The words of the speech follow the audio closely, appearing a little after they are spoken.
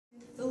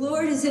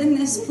Lord is in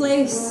this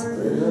place.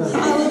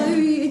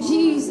 Hallelujah,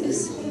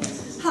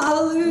 Jesus.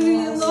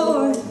 Hallelujah,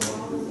 Lord.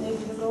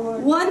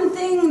 One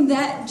thing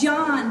that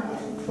John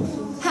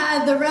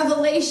had the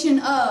revelation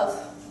of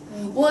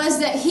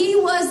was that he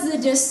was the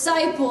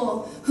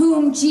disciple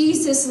whom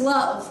Jesus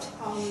loved.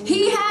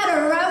 He had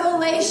a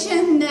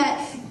revelation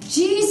that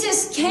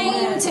Jesus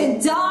came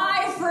to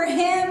die for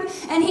him,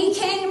 and he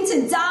came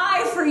to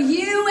die for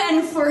you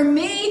and for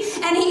me,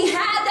 and he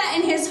had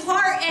that in his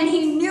heart, and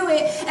he knew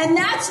it, and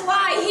that's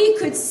why he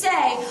could say,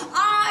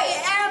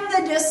 I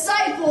am the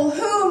disciple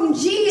whom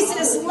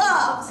Jesus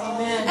loves.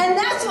 Amen. And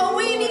that's what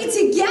we need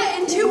to get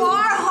into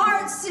our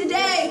hearts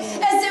today,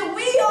 as that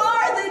we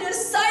are the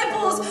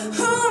disciples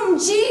whom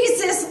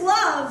Jesus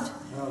loved.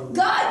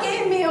 God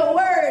gave me a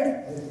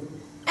word,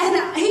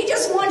 and he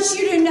just wants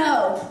you to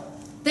know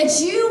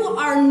that you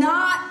are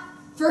not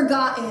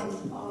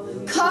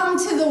forgotten. Come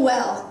to the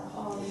well.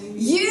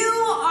 You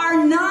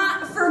are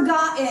not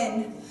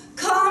forgotten.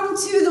 Come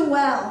to the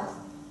well.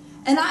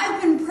 And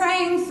I've been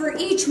praying for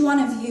each one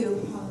of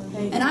you.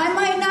 And I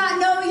might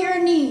not know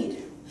your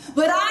need,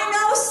 but I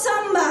know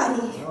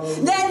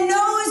somebody that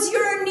knows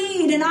your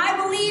need. And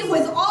I believe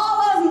with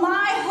all of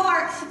my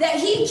heart that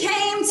he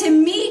came to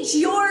meet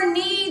your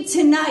need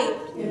tonight.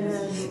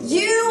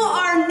 You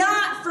are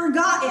not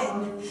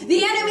forgotten.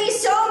 The enemy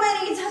so many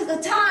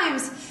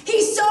times,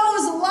 he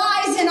sows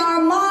lies in our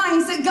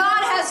minds that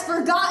God has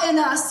forgotten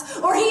us,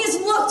 or he's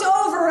looked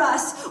over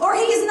us, or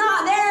he's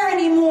not there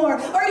anymore,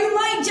 or you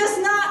might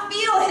just not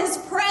feel his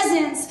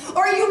presence,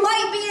 or you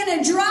might be in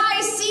a dry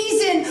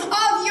season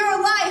of your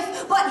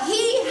life, but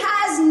he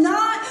has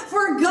not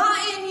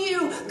forgotten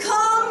you.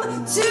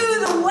 Come to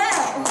the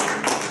well.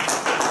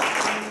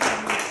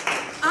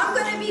 I'm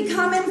going to be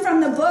coming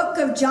from the book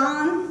of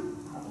John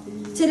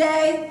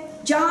today.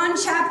 John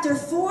chapter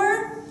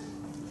 4,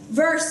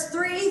 verse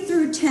 3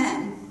 through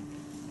 10.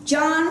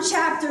 John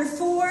chapter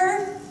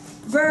 4,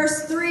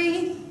 verse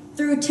 3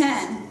 through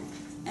 10.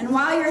 And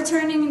while you're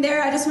turning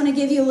there, I just want to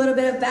give you a little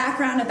bit of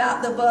background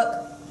about the book.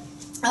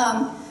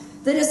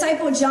 The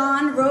disciple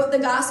John wrote the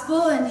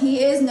gospel, and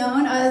he is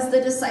known as the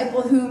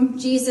disciple whom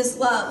Jesus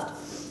loved.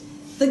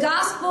 The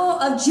gospel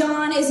of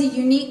John is a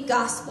unique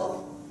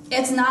gospel.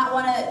 It's not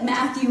one of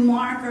Matthew,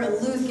 Mark, or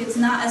Luke. It's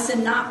not a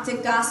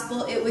synoptic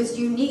gospel. It was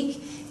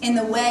unique in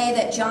the way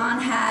that John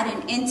had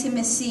an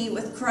intimacy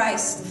with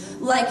Christ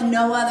like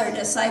no other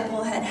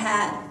disciple had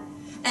had.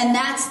 And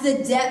that's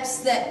the depths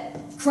that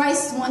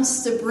Christ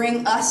wants to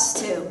bring us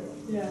to.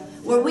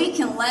 Where we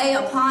can lay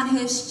upon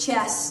his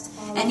chest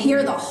and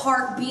hear the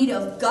heartbeat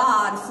of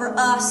God for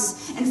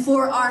us and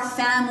for our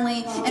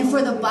family and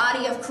for the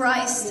body of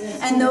Christ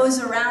and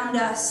those around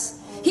us.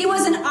 He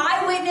was an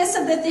eyewitness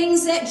of the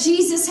things that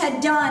Jesus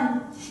had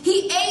done.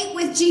 He ate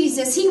with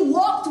Jesus. He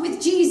walked with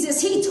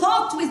Jesus. He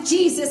talked with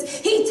Jesus.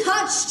 He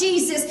touched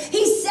Jesus.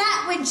 He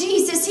sat with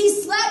Jesus. He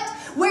slept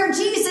where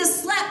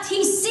Jesus slept.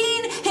 He's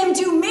seen him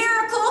do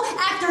miracle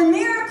after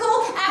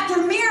miracle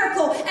after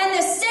miracle. And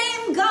the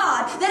same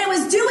God that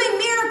was doing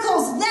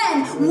miracles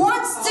then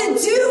wants to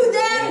do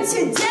them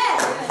today.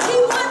 He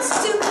wants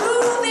to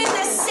move in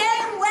the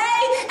same way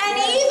and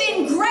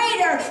even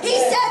greater. He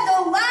said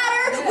the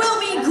latter will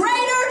be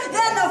greater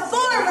than the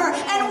former.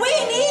 And we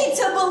need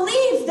to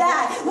believe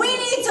that. We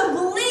need to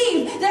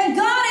believe that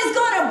God is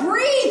going to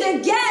breathe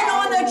again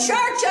on the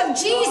church of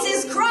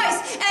Jesus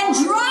Christ, and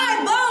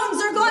dry bones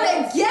are going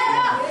to get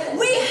up.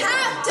 We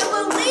have to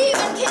believe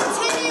and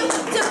continue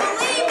to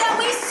believe that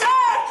we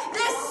serve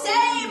the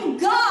same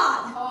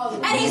God,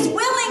 and he's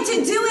willing to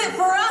do it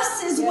for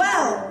us as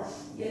well.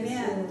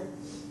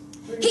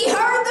 He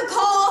heard the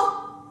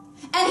call,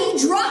 and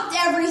he dropped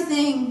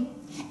everything,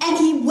 and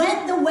he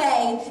went the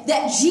way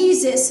that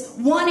Jesus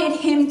wanted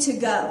him to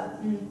go.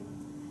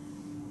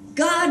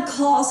 God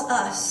calls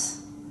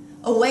us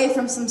away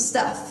from some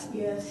stuff.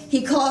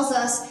 He calls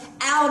us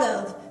out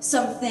of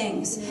some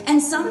things.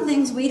 And some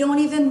things we don't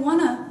even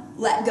want to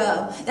let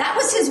go. That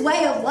was his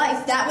way of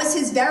life. That was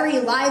his very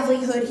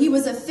livelihood. He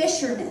was a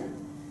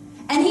fisherman.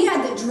 And he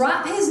had to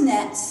drop his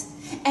nets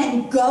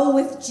and go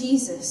with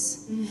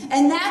Jesus.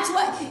 And that's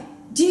what...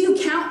 Do you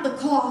count the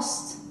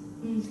cost?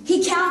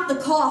 He counted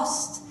the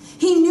cost.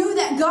 He knew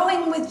that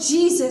going with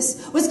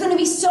Jesus was going to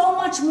be so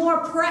much more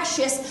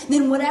precious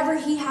than whatever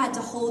he had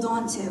to hold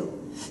on to.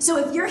 So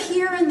if you're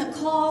hearing the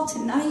call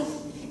tonight,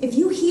 if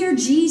you hear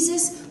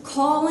Jesus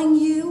calling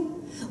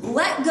you,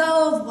 let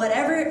go of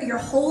whatever you're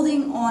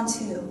holding on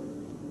to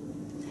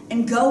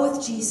and go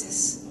with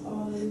Jesus.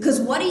 Because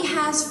what he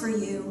has for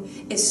you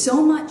is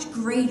so much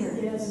greater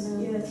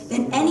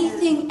than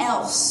anything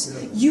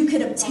else you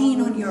could obtain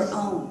on your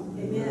own.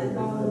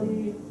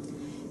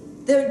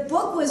 The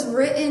book was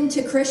written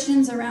to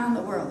Christians around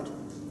the world.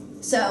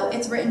 So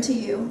it's written to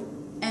you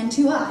and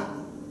to I.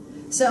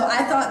 So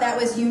I thought that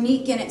was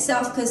unique in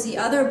itself, because the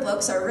other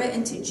books are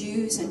written to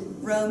Jews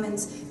and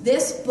Romans.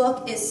 This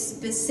book is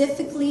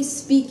specifically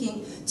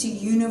speaking to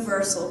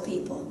universal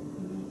people.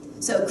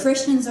 So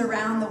Christians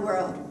around the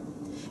world.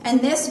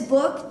 And this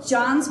book,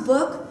 John's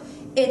book,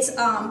 its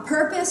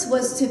purpose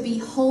was to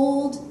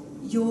behold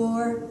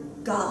your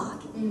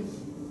God.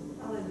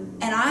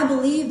 And I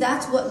believe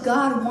that's what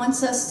God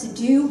wants us to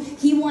do.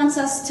 He wants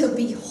us to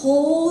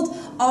behold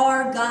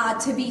our God,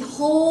 to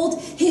behold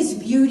His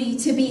beauty,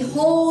 to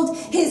behold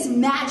His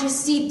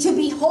majesty, to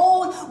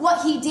behold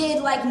what He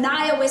did, like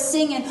Naya was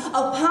singing,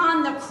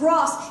 upon the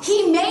cross.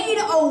 He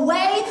made a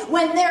way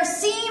when there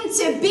seemed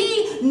to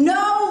be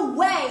no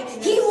way.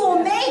 He will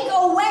make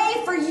a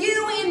way for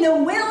you in the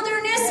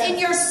wilderness, in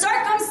your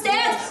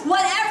circumstance,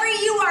 whatever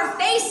you are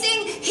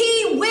facing,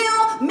 He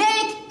will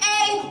make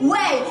a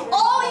way.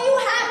 All you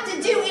have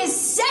to do is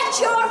set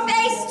your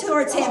face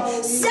towards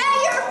Him. Set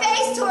your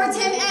face towards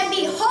Him and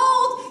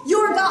behold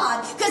your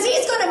God, because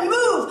He's going to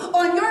move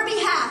on your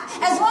behalf.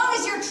 As long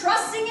as you're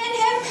trusting in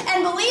Him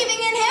and believing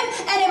in Him,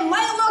 and it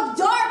might look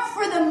dark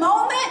for the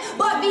moment,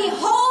 but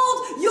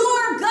behold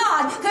your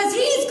God, because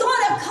He's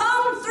going to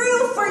come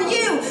through for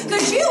you,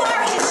 because you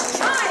are His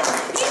child.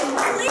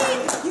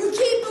 You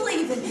keep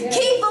believing,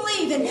 keep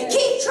believing,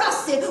 keep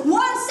trusting.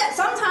 One step.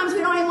 Sometimes we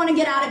don't even want to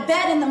get out of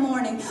bed in the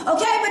morning,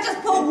 okay? But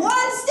just put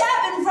one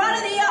step in front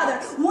of the other,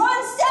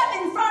 one step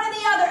in front of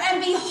the other,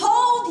 and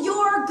behold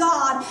your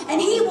God,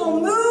 and He will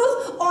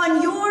move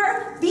on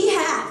your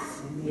behalf.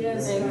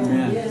 Yes,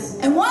 amen. Yes.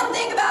 And one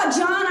thing about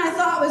John I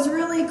thought was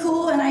really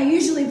cool, and I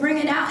usually bring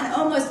it out in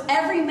almost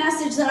every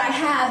message that I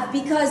have,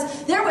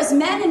 because there was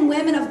men and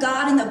women of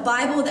God in the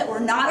Bible that were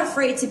not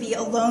afraid to be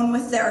alone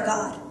with their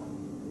God.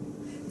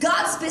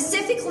 God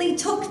specifically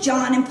took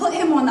John and put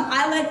him on the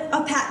island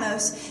of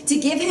Patmos to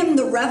give him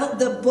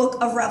the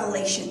book of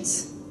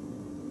Revelations.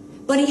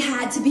 But he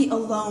had to be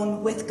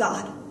alone with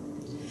God.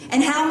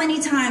 And how many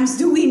times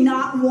do we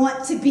not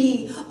want to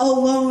be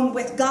alone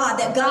with God?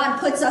 That God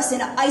puts us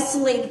in an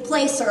isolated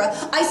place or an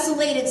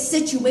isolated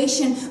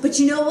situation. But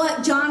you know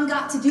what John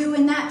got to do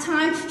in that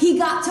time? He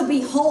got to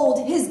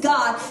behold his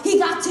God. He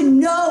got to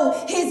know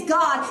his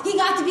God. He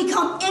got to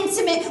become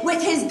intimate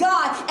with his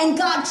God. And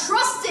God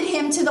trusted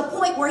him to the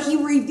point where he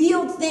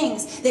revealed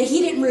things that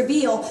he didn't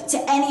reveal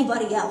to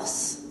anybody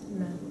else.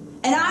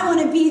 And I want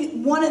to be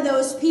one of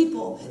those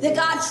people that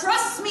God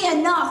trusts me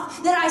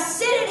enough that I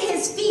sit at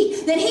His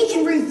feet, that He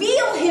can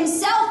reveal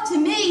Himself to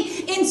me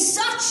in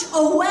such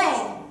a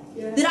way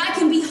that I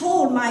can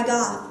behold my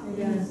God.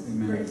 Yes.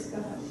 Praise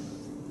God.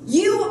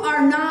 You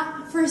are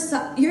not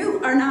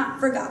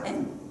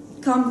forgotten.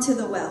 Come to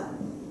the well.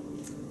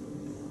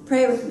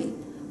 Pray with me.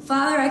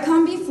 Father, I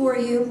come before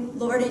you,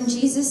 Lord, in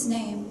Jesus'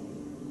 name.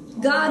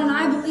 God, and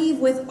I believe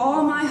with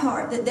all my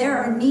heart that there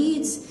are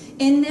needs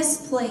in this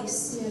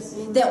place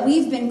that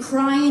we've been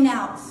crying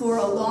out for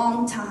a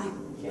long time.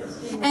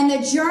 And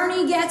the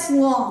journey gets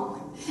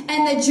long,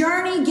 and the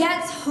journey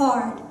gets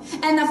hard,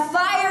 and the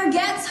fire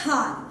gets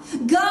hot.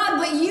 God,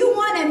 but you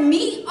want to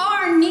meet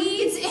our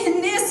needs in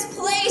this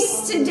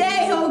place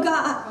today, oh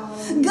God.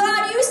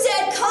 God, you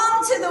said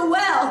come to the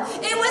well.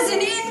 It was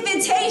an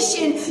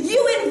invitation.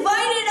 You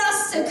invited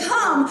us to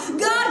come,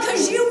 God,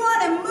 because you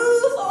want to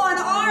move on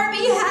our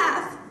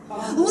behalf.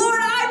 Lord,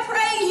 I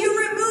pray you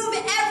remove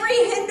every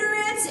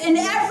hindrance and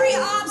every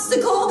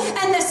obstacle,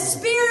 and the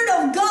Spirit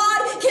of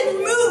God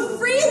can move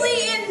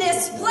freely in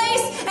this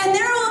place, and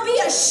there will be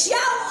a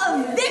shout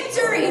of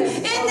victory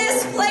in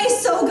this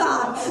place, oh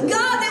God.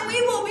 God, that we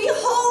will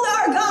behold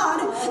our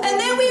God, and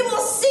then we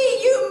will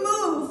see you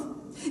move.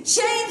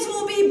 Chains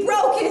will be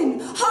broken,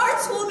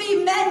 hearts will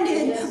be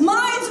mended,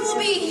 minds will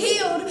be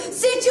healed,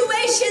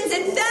 situations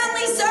and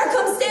family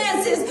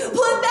circumstances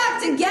put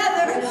back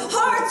together,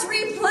 hearts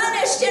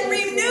replenished and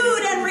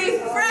renewed and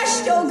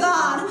refreshed, oh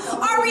God.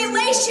 Our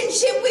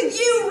relationship with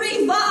you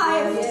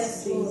revived.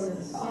 Yes,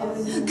 Jesus.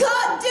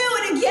 God, do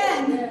it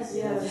again.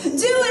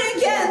 Do it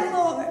again,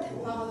 Lord.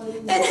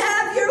 And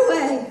have your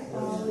way.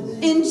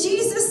 In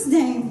Jesus'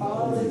 name.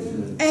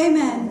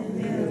 Amen.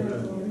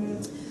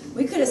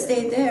 We could have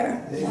stayed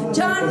there.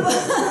 John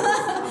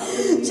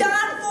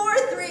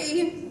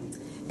 4:3,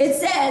 it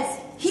says,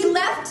 he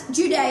left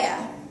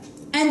Judea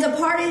and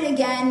departed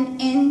again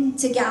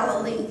into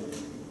Galilee.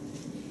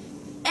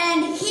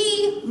 And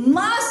he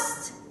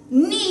must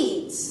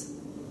needs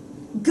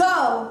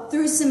go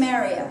through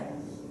Samaria.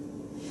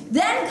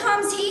 Then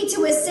comes he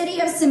to a city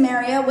of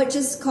Samaria, which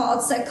is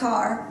called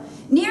Sychar,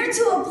 near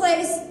to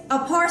a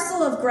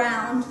parcel of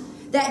ground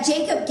that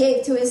Jacob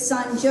gave to his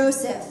son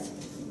Joseph.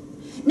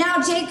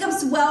 Now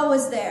Jacob's well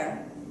was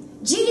there.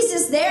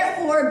 Jesus,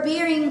 therefore,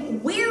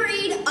 being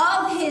wearied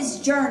of his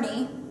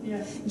journey,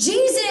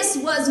 Jesus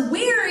was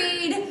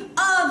wearied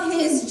of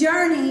his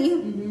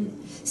journey,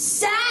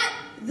 sat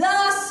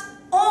thus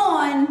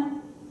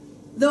on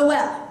the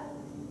well.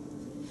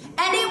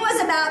 And it was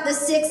about the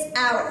 6th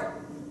hour.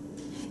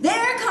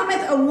 There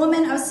cometh a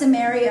woman of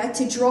Samaria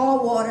to draw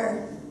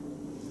water.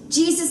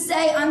 Jesus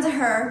said unto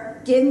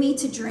her, give me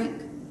to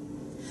drink.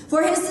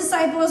 For his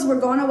disciples were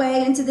gone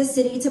away into the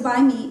city to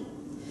buy meat.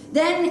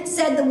 Then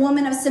said the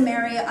woman of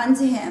Samaria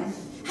unto him,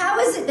 how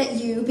is it that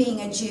you,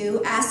 being a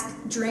Jew, ask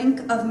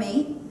drink of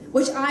me,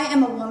 which I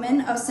am a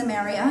woman of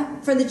Samaria?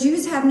 For the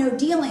Jews have no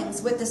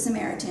dealings with the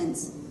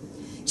Samaritans.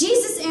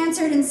 Jesus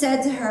answered and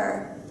said to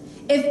her,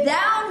 if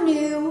thou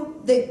knew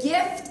the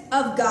gift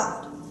of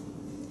God,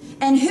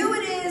 and who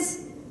it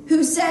is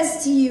who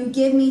says to you,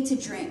 'Give me to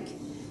drink,'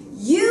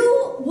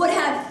 you would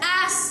have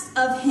asked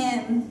of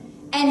him,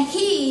 and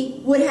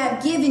he would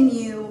have given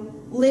you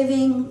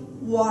living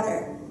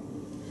water."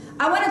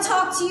 I want to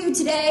talk to you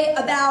today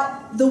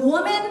about the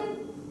woman,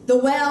 the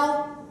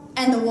well,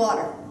 and the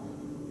water.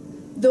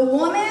 The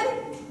woman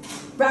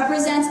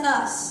represents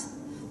us.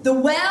 The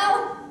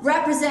well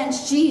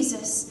represents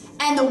Jesus.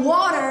 And the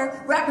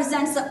water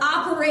represents the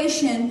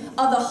operation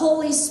of the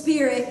Holy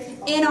Spirit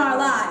in our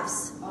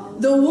lives.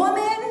 The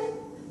woman,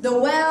 the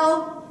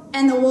well,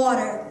 and the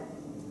water.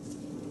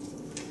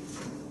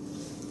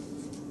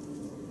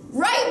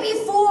 Right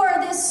before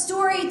this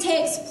story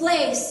takes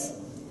place,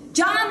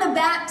 John the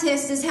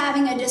Baptist is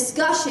having a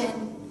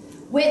discussion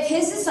with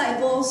his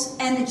disciples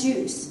and the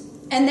Jews.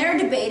 And they're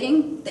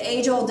debating the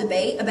age-old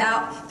debate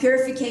about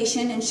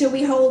purification and should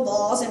we hold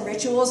laws and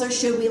rituals or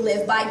should we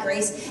live by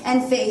grace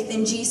and faith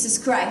in Jesus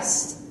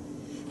Christ.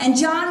 And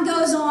John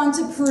goes on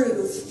to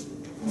prove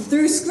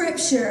through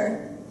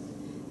Scripture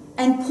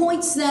and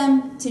points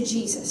them to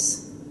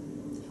Jesus.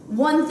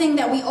 One thing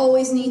that we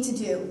always need to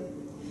do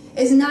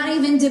is not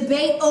even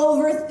debate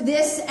over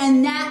this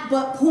and that,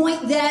 but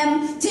point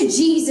them to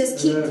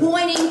Jesus. Keep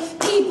pointing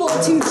people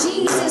to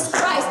Jesus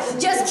Christ.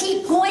 Just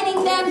keep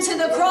pointing them to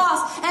the cross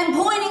and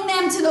pointing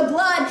them to the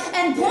blood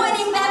and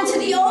pointing them to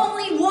the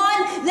only one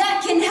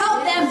that can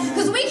help them.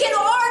 Because we can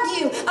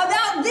argue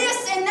about this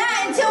and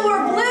that until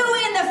we're blue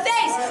in the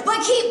face, but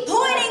keep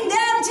pointing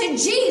them to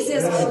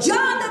Jesus.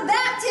 John the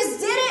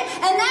Baptist did it,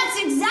 and that's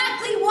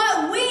exactly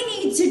what we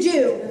need to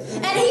do.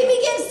 And he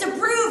begins to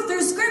prove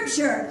through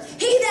Scripture,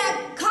 he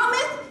that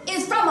cometh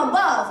is from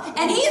above,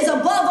 and he is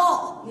above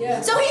all.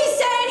 So he's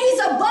saying he's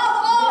above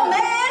all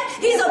man,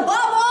 he's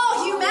above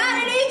all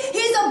humanity,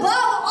 he's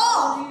above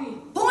all.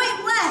 Point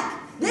blank.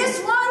 This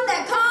one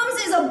that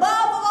comes is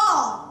above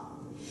all.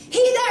 He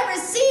that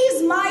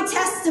receives my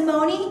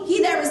testimony,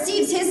 he that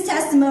receives his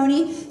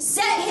testimony,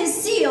 set his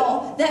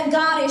seal that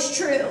God is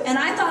true. And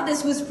I thought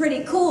this was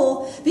pretty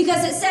cool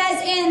because it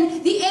says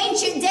in the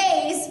ancient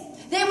days,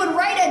 they would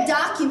write a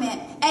document,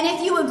 and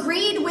if you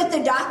agreed with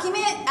the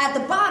document, at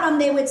the bottom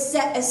they would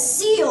set a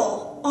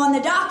seal on the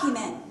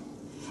document.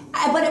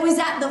 But it was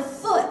at the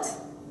foot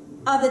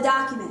of the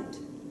document.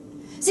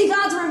 See,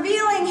 God's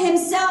revealing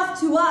himself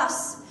to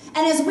us.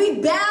 And as we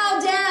bow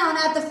down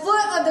at the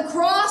foot of the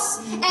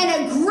cross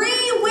and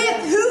agree with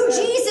who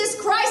Jesus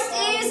Christ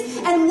is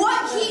and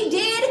what he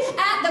did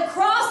at the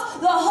cross,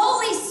 the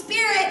Holy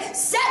Spirit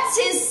sets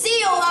his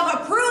seal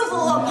of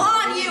approval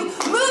upon you,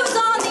 moves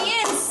on the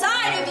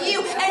inside of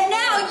you, and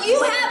now you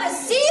have a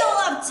seal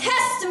of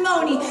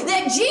testimony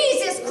that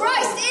Jesus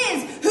Christ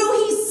is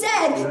who he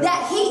said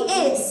that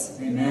he is.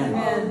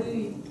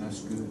 Amen.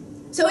 That's good.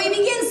 So he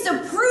begins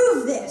to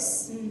prove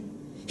this.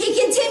 He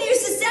continues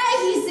to say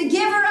he's the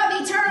giver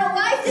of eternal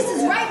life. This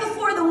is right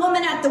before the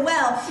woman at the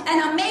well.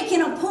 And I'm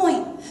making a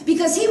point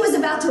because he was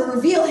about to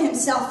reveal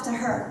himself to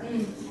her.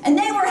 And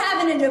they were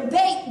having a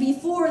debate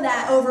before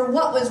that over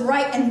what was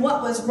right and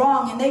what was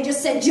wrong. And they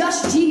just said,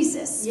 just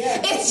Jesus.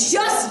 It's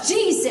just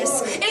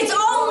Jesus. It's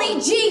only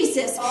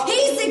Jesus.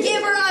 He's the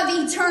giver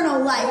of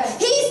eternal life.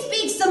 He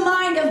speaks the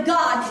mind of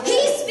God.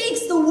 He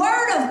speaks the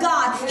word of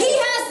God. He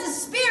has the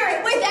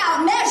Spirit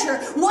without measure.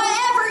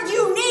 Whatever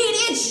you need,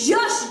 it's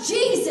just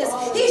Jesus.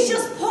 He's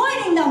just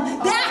pointing them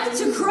back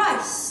to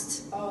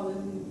Christ.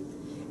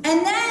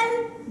 And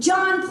then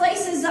John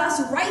places us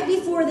right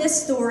before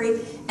this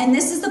story, and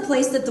this is the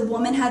place that the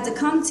woman had to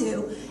come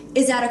to,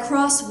 is at a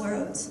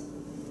crossroads.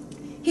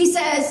 He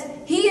says,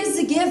 he is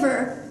the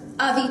giver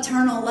of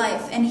eternal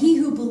life, and he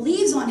who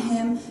believes on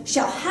him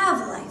shall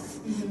have life.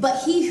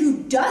 But he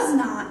who does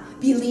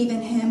not believe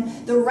in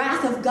him, the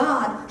wrath of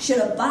God should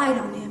abide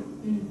on him.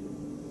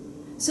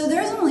 So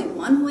there's only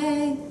one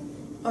way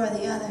or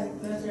the other.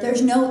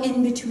 There's no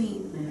in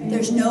between.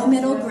 There's no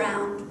middle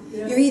ground.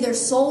 You're either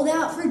sold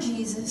out for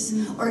Jesus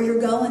or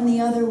you're going the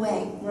other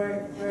way.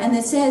 And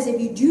it says if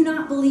you do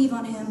not believe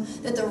on him,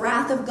 that the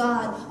wrath of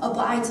God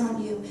abides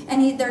on you.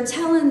 And they're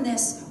telling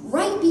this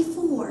right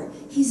before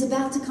he's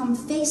about to come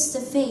face to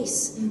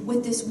face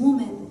with this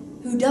woman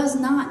who does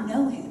not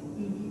know him.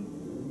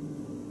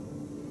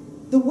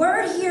 The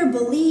word here,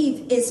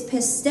 believe, is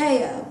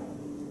pisteo.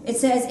 It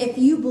says, if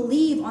you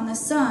believe on the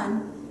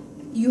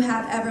Son, you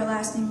have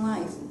everlasting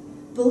life.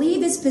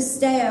 Believe is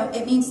pisteo.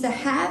 It means to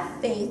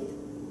have faith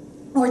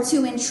or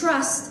to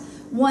entrust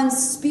one's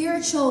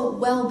spiritual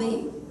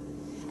well-being.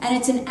 And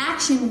it's an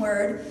action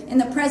word in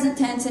the present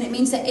tense, and it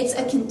means that it's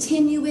a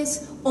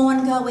continuous,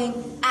 ongoing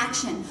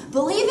action.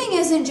 Believing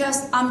isn't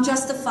just, I'm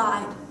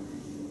justified,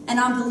 and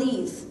I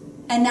believe,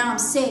 and now I'm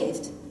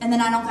saved, and then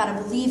I don't got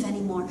to believe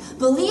anymore.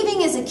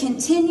 Believing is a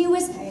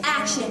continuous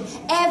action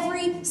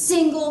every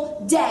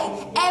single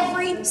day,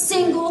 every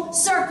single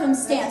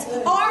circumstance.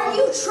 Are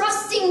you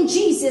trusting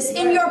Jesus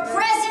in your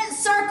present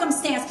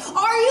circumstance?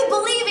 Are you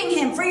believing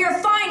him for your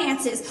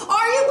finances?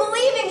 Are you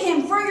believing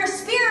him for your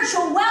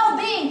spiritual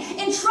well-being?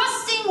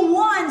 Entrusting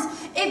one's,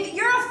 if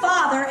you're a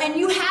father and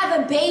you have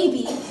a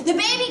baby, the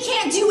baby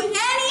can't do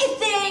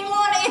anything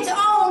on its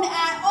own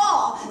at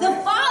all. The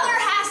father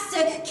has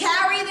to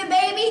carry the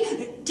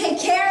baby, take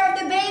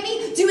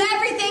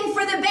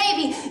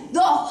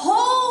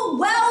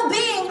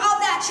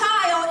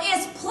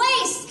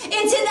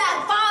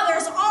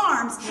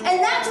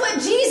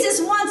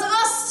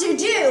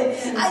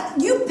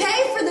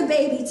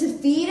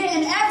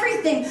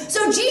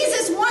So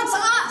Jesus wants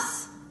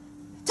us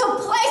to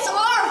place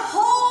our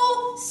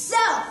whole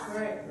self,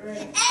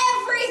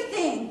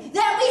 everything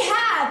that we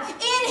have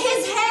in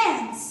his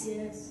hands,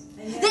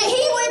 that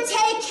he would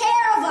take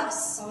care of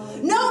us,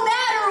 no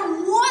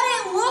matter what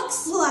it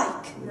looks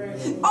like.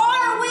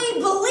 Are we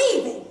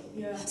believing?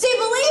 See,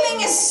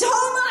 believing is so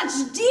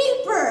much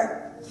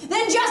deeper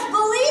than just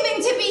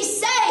believing to be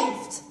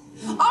saved.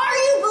 Are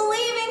you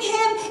believing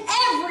him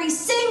every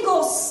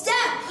single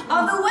step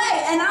of the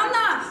way? And I'm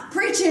not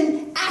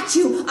preaching at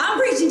you. I'm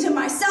preaching to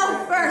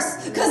myself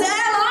first. Because am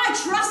I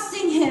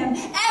trusting him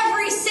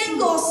every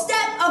single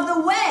step of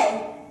the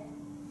way?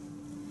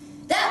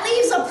 That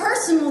leaves a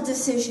personal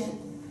decision.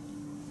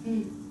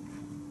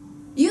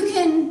 You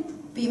can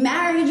be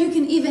married. You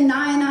can even,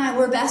 Nye and I,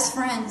 we're best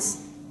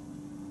friends.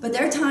 But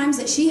there are times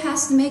that she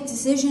has to make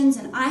decisions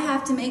and I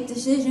have to make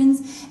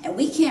decisions. And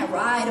we can't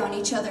ride on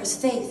each other's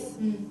faith.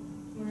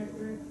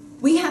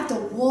 We have to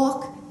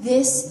walk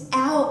this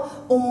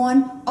out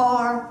on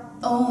our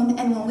own.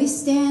 And when we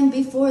stand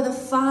before the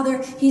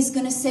Father, he's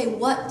going to say,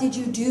 what did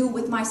you do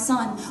with my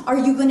son? Are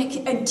you going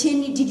to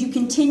continue? Did you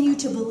continue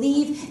to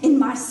believe in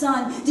my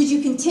son? Did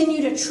you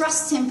continue to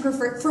trust him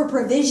for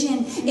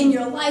provision in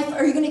your life?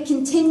 Are you going to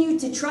continue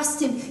to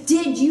trust him?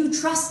 Did you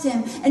trust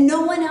him? And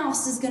no one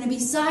else is going to be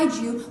beside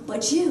you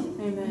but you.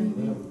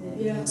 Amen.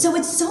 Yeah. So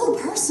it's so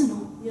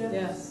personal. Yeah.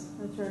 Yes,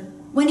 that's right.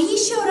 When he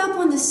showed up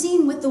on the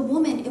scene with the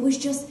woman, it was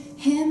just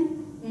him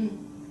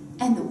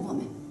and the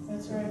woman.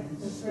 That's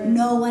right. That's right.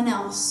 No one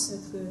else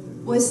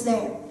was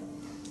there.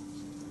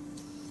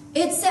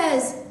 It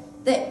says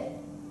that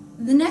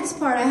the next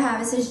part I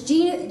have, it says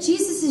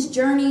Jesus'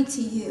 journey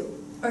to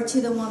you, or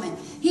to the woman.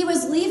 He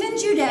was leaving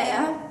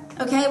Judea,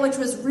 okay, which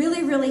was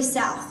really, really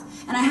south.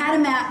 And I had a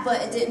map,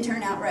 but it didn't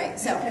turn out right,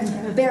 so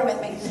bear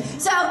with me.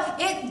 So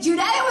Judea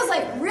was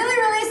like really,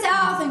 really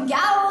south, and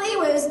Galilee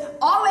was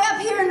all the way up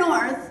here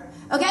north.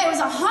 Okay, it was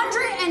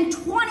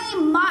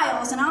 120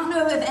 miles, and I don't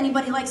know if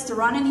anybody likes to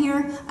run in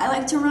here. I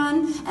like to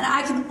run, and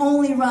I can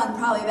only run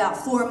probably about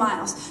 4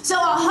 miles. So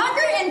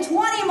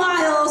 120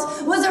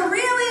 miles was a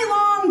really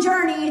long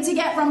journey to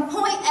get from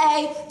point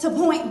A to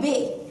point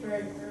B.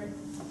 Right.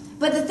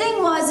 But the thing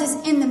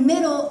is in the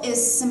middle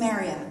is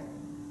Samaria.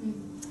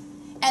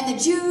 And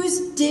the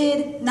Jews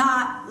did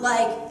not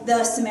like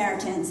the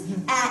Samaritans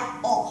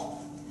at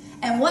all.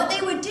 And what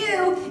they would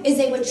do is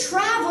they would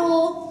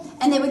travel,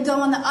 and they would go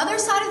on the other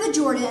side of the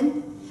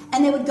Jordan,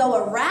 and they would go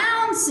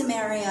around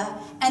Samaria,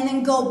 and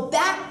then go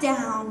back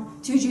down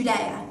to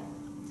Judea.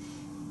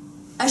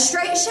 A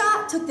straight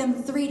shot took them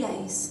 3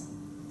 days.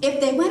 If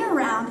they went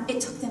around,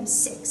 it took them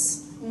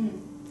 6.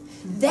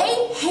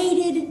 They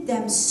hated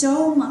them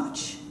so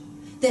much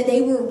that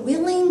they were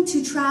willing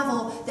to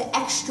travel the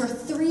extra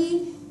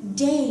 3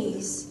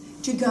 days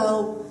to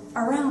go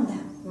around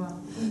them. Wow.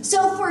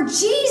 So for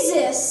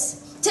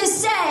Jesus to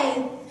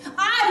say,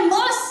 I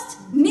must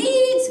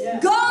needs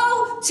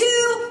go to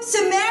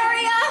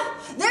Samaria,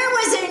 there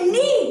was a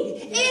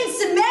need in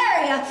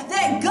Samaria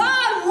that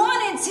God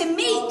wanted to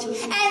meet,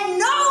 and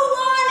no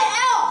one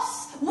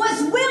else was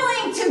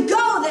willing to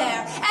go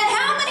there. And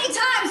how many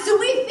times do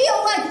we feel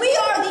like we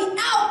are the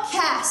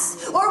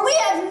outcasts, or we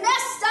have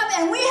messed up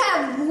and we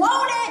have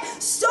blown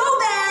it so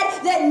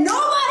bad that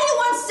nobody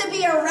wants to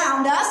be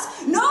around us,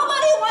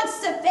 nobody wants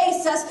to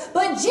face us,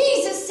 but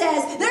Jesus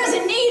says, there's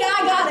a need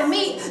I gotta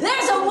meet,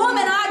 there's a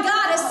woman I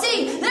gotta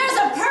see, there's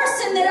a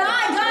person that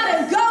I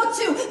gotta go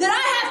to, that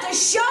I have to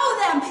show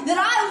them that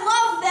I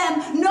love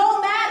them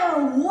no matter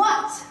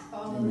what.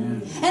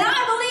 Amen. And I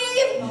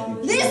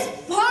believe this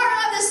part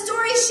of the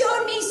story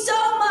showed me so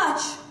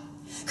much.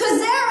 Because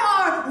there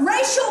are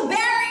racial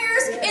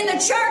barriers in the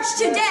church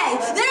today.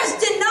 There's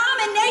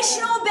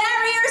denominational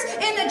barriers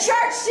in the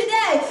church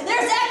today.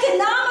 There's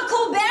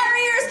economical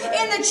barriers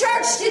in the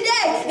church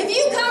today. If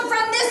you come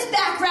from this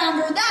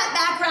background or that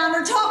background,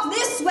 or talk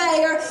this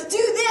way, or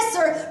do this,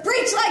 or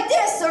preach like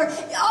this, or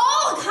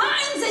all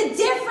kinds of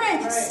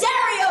different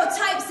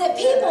stereotypes that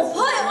people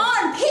put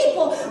on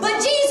people. But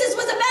Jesus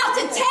was about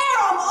to tear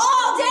them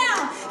all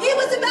down. He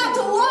was about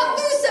to walk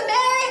through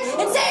Samaria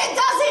and say, it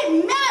doesn't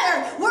matter.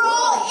 We're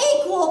all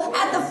equal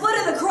at the foot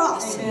of the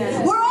cross.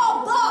 We're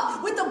all bought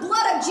with the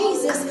blood of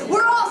Jesus.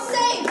 We're all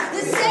saved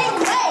the same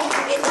way.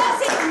 It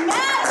doesn't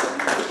matter.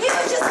 He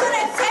was just going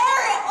to tear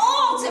it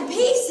all to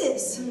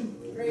pieces.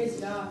 Praise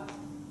God.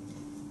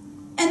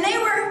 And they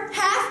were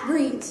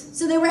half-breeds.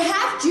 So they were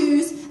half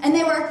Jews and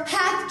they were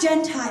half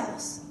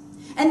Gentiles.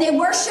 And they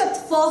worshipped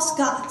false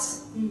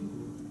gods.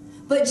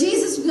 But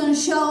Jesus was going to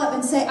show up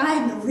and say, I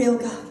am the real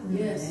God.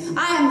 Yes.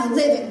 I am the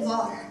living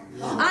water.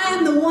 I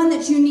am the one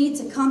that you need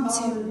to come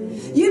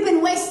to. You've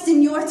been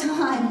wasting your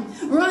time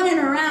running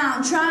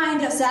around trying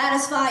to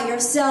satisfy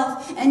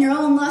yourself and your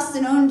own lust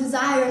and own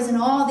desires in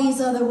all these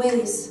other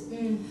ways.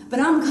 But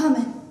I'm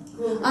coming.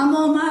 I'm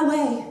on my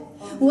way.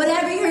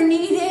 Whatever your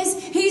need is,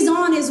 he's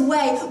on his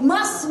way.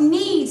 Must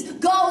needs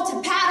go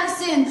to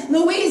Patterson,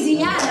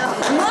 Louisiana.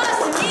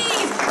 Must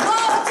needs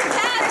go to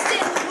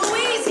Patterson,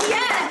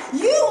 Louisiana.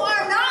 You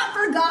are not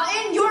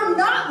forgotten. You're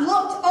not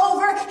looked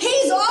over.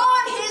 He's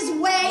on his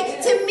way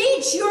to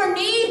meet your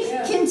need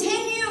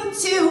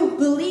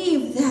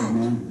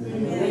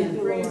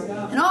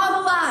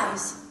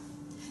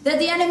That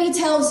the enemy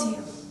tells you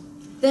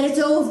that it's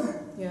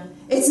over. Yeah.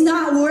 It's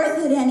not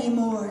worth it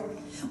anymore.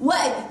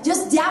 What?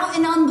 Just doubt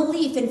and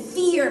unbelief and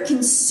fear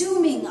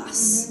consuming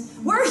us.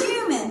 We're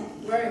human.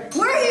 Right.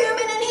 We're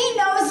human, and he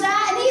knows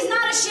that, and he's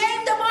not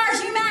ashamed of our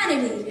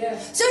humanity. Yeah.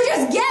 So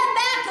just get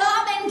back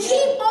up and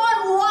keep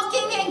on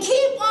walking and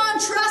keep on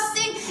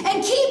trusting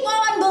and keep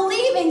on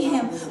believing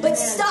him. But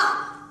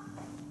stop.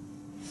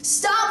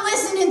 Stop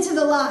listening to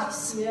the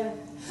lies. Yeah.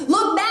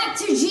 Look back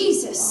to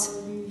Jesus.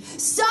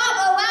 Stop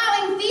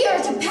allowing fear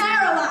to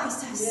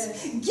paralyze us.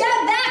 Yes.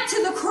 Get back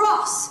to the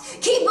cross.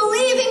 Keep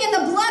believing in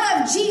the blood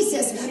of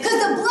Jesus, because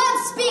the blood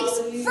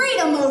speaks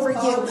freedom over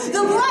you.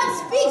 The blood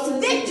speaks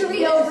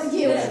victory over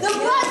you. The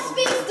blood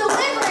speaks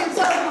deliverance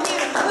over you.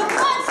 The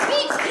blood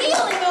speaks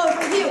healing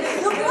over you.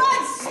 The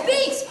blood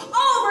speaks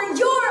over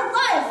your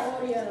life.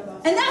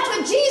 And that's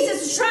what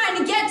Jesus was trying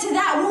to get to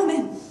that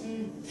woman.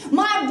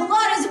 My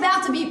blood is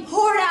about to be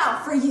poured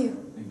out for you.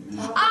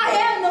 I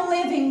am the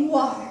living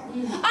water.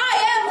 I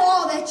am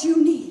all that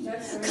you need.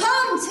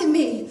 Come to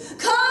me.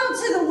 Come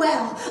to the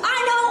well. I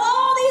know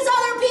all these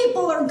other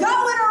people are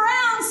going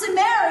around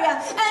Samaria,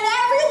 and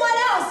everyone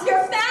else,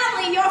 your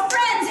family, your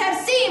friends, have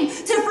seemed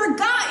to have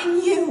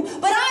forgotten you.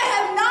 But I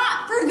have not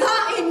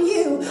forgotten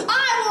you.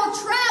 I will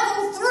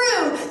travel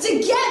through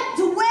to get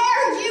to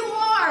where you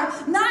are.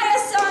 Naya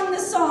sung the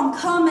song,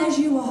 "Come as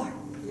you are."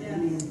 Yeah.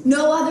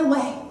 No other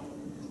way.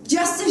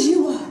 Just as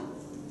you are.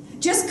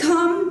 Just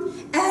come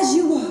as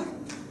you are.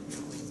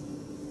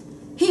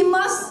 He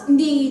must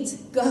needs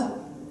go.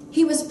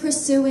 He was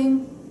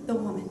pursuing the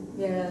woman.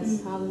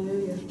 Yes.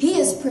 Hallelujah. He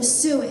is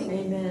pursuing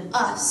Amen.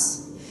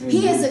 us.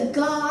 He is a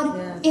God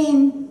Yes.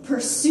 in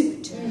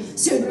pursuit.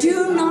 So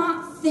do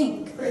not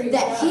think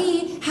that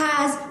he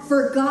has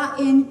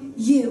forgotten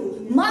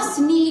you. Must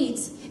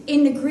needs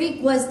in the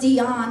Greek was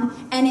dion,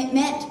 and it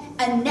meant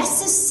a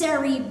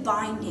necessary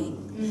binding.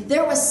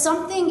 There was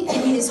something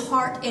in his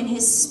heart, in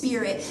his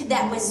spirit,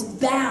 that was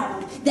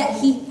bound, that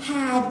he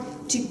had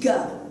to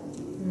go.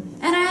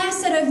 And I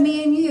ask that of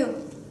me and you.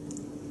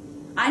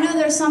 I know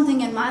there's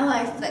something in my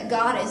life that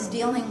God is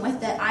dealing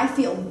with that I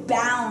feel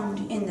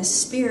bound in the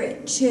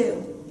spirit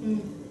too.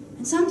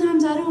 And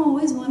sometimes I don't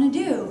always want to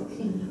do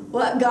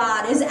what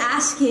God is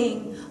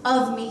asking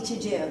of me to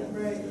do.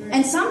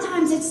 And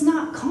sometimes it's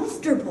not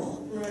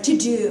comfortable to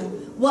do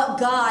what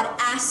God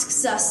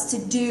asks us to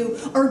do,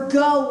 or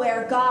go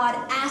where God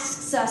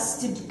asks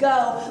us to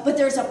go. But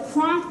there's a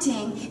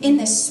prompting in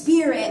the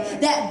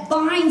spirit that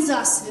binds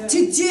us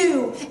to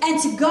do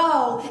and to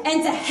go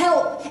and to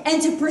help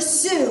and to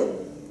pursue,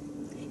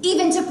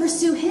 even to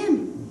pursue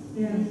him.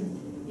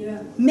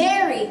 Yeah.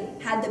 Mary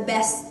had the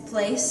best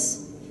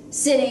place,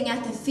 sitting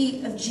at the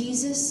feet of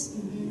Jesus.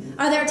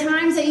 Are there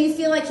times that you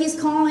feel like he's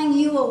calling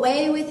you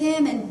away with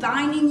him and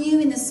binding you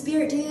in the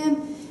spirit to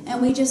him,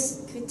 and we just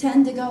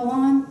tend to go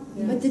on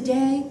with the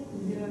day?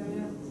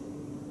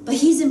 But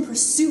he's in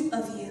pursuit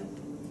of you.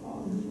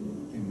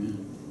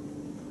 Amen.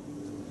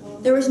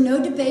 There was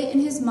no debate in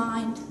his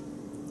mind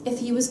if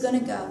he was going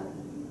to go.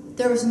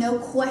 There was no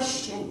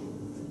question.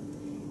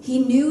 He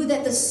knew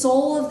that the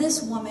soul of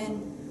this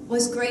woman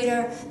was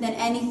greater than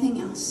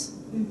anything else.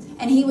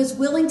 And he was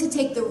willing to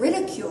take the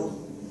ridicule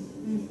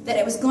that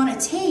it was going to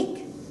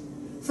take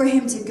for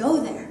him to go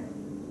there.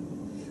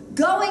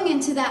 Going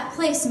into that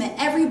place meant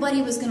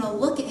everybody was going to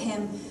look at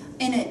him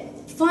in a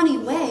funny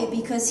way,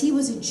 because he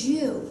was a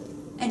Jew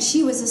and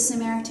she was a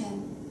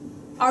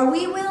Samaritan. Are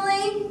we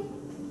willing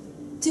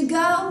to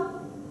go?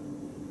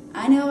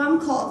 I know I'm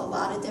called a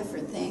lot of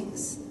different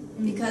things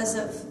because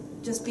of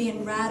just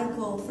being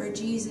radical for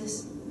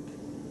Jesus.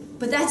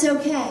 But that's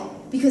okay,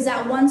 because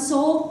that one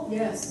soul,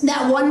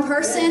 that one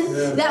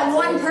person, that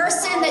one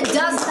person that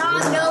does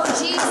not know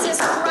Jesus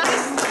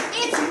Christ,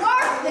 it's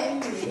worth it.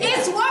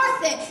 It's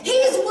worth it.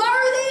 He's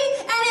worthy,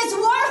 and it's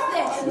worth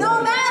it. No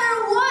matter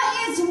what,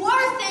 it's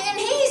worth it. And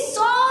he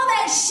saw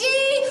that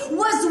she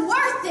was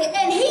worth it.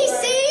 And he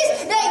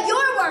sees that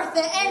you're worth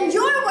it, and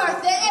you're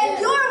worth it, and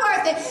you're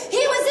worth it. He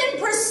was in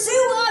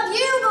pursuit of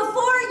you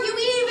before you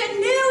even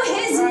knew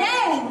his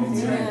name.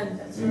 Amen.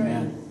 That's right.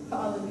 Amen.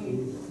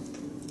 Hallelujah.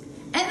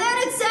 And then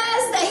it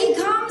says that he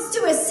comes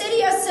to a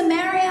city of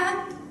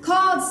Samaria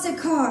called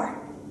Sychar,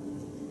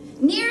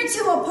 near to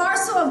a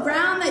parcel of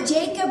ground that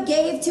Jacob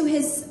gave to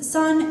his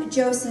son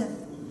Joseph.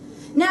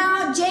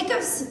 Now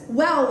Jacob's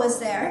well was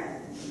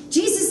there.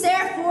 Jesus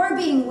therefore,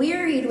 being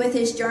wearied with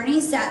his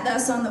journey, sat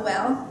thus on the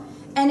well,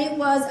 and it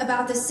was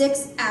about the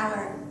 6th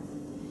hour.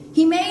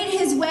 He made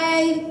his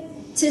way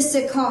to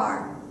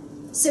Sychar.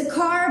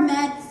 Sychar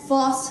meant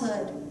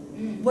falsehood,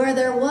 where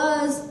there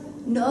was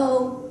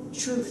no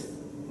truth.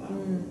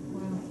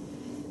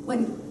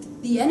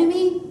 When the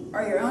enemy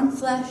or your own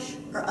flesh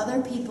or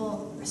other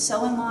people are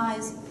sowing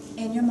lies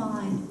in your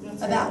mind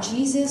about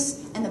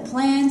Jesus and the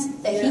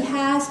plans that He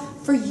has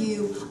for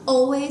you,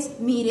 always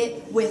meet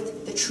it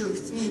with the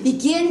truth.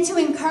 Begin to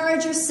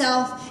encourage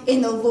yourself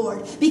in the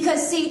Lord.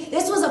 Because see,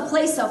 this was a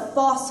place of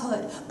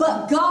falsehood,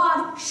 but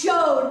God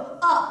showed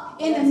up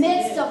in the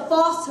midst of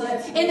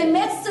falsehood, in the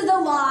midst of the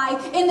lie,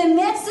 in the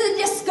midst of the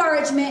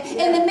discouragement,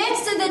 in the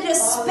midst of the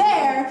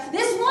despair.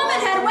 This woman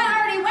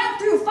already went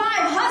through 5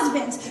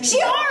 husbands. She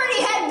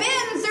already had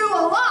been through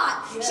a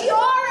lot. She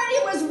already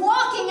was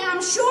walking, and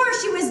I'm sure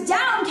she was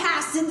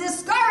downcast and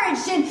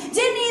discouraged and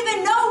didn't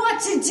even know what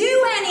to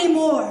do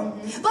anymore.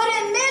 But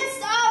in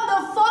midst of the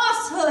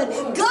falsehood,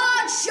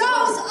 God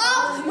shows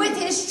up with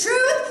His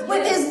truth,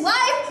 with His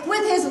life,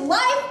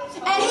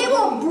 and He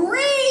will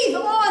breathe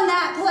on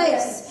that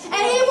place.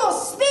 And He will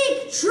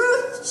speak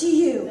truth to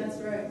you. That's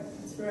right.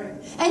 That's right.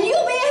 And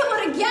you'll be able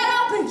to get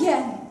up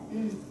again.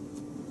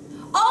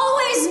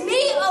 Always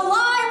meet a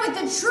lie with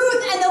the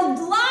truth, and the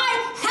lie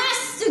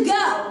has to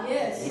go.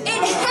 Yes. It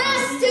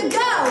has to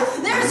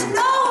go. There's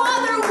no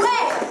other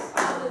way.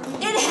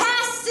 It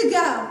has to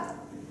go.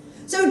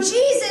 So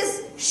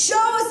Jesus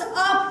shows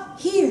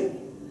up here.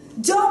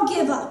 Don't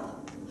give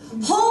up.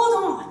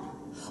 Hold on.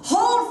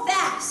 Hold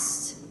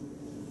fast.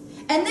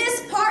 And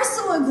this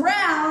parcel of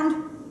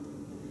ground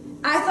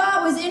I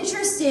thought was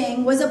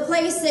interesting was a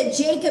place that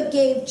Jacob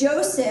gave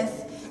Joseph,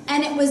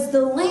 and it was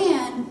the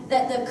land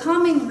that the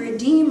coming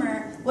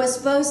Redeemer was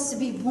supposed to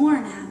be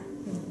born at.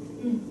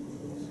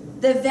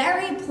 The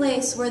very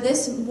place where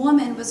this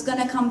woman was going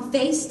to come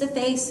face to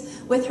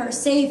face with her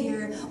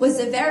Savior was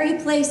the very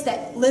place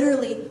that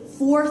literally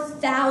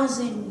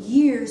 4,000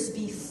 years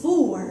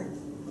before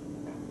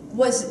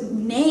was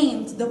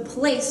named the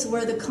place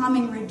where the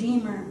coming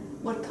Redeemer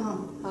would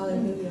come.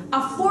 Hallelujah. A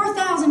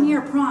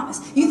 4,000-year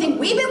promise. You think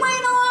we've been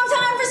waiting a long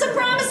time for some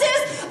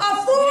promises? A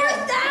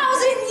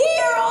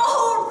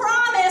 4,000-year-old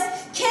promise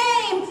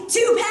came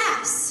to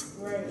pass.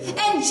 Right.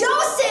 And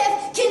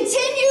Joseph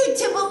continued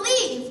to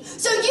believe.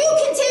 So you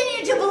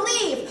continue to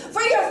believe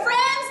for your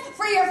friends,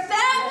 for your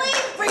family,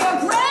 for your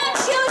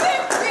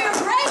grandchildren, for your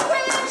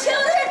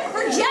great-grandchildren,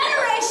 for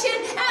generation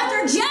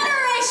after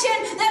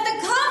generation, that the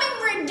coming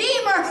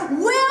Redeemer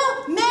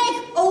will make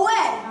a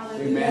way.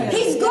 Amen.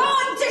 He's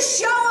going to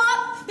show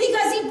up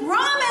because He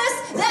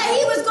promised that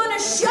He was going to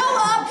show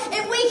up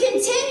if we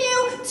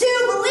continue to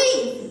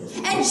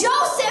believe. And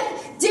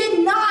Joseph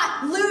did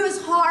not lose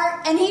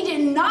heart, and he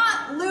did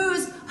not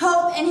lose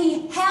hope, and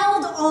he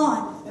held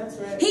on. That's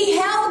right. He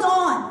held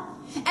on.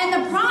 And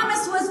the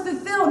promise was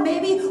fulfilled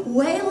maybe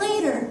way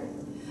later.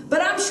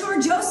 But I'm sure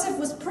Joseph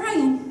was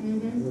praying.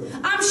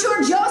 I'm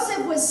sure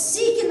Joseph was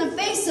seeking the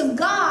face of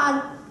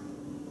God.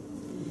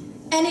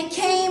 And it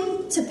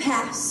came to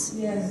pass.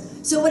 Yes.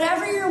 So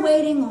whatever you're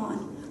waiting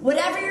on,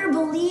 whatever you're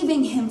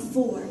believing Him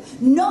for,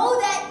 know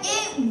that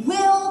it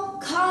will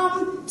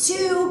come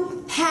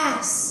to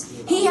pass.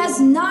 He has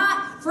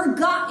not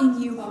forgotten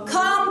you.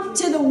 Come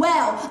to the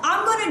well.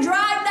 I'm going to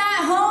drive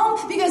that home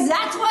because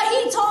that's what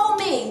He told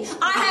me.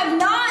 I have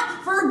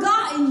not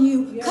forgotten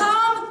you.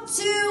 Come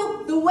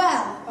to the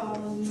well.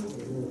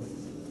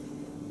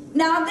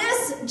 Now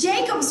this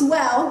Jacob's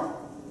well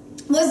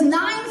was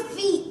 9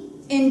 feet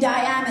in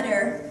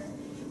diameter.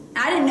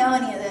 I didn't know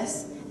any of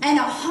this. And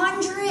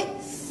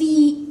 100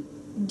 feet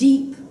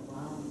deep.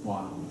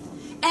 Wow.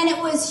 And it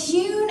was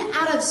hewn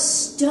out of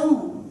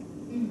stone.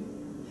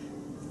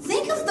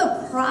 Think of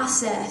the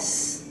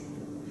process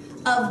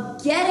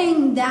of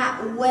getting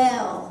that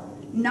well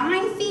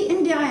 9 feet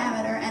in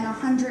diameter and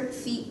 100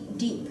 feet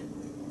deep.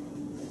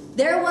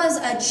 There was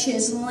a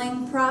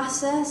chiseling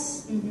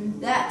process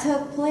that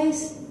took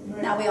place.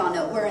 Right. Now we all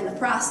know we're in the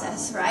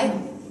process, right?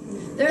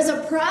 There's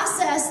a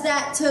process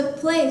that took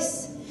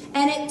place,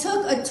 and it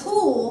took a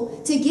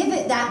tool to give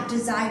it that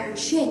desired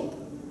shape.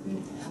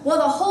 Well,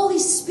 the Holy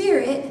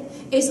Spirit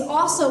is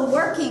also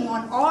working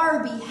on our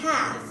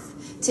behalf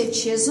to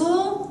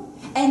chisel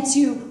and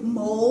to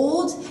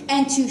mold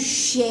and to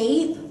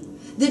shape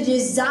the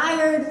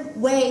desired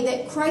way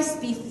that Christ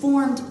be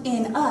formed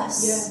in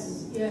us.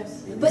 Yes,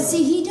 yes. But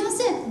see, He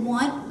doesn't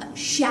want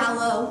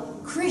shallow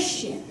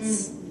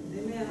Christians.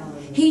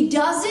 He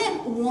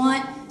doesn't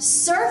want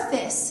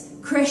surface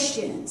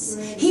Christians.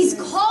 He's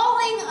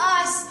calling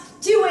us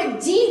to a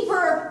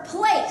deeper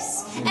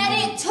place.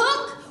 And it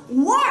took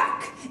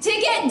work to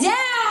get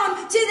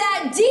down to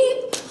that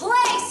deep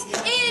place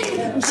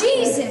in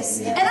Jesus.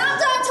 And I'm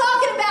not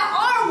talking about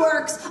our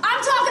works.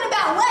 I'm talking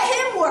about let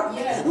Him work.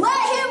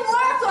 Let Him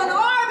work on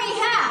our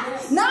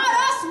behalf. Not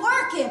us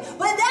working.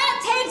 But that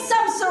takes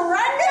some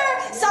surrender,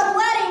 some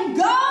letting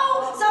go,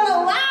 some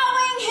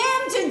allowing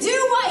Him to do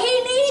what He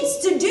needs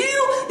to do,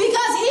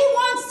 because He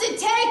wants to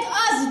take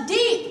us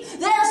deep.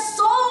 There's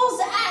souls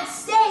at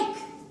stake.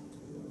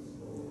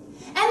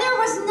 And there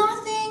was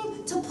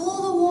nothing to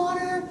pull the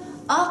water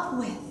up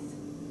with.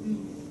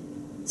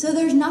 So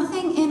there's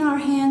nothing in our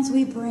hands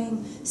we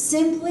bring.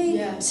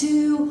 Simply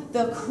to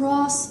the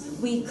cross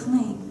we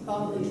cling.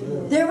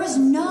 Hallelujah. There was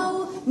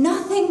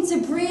nothing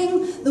to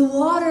bring the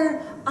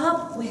water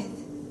up with.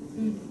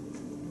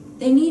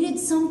 They needed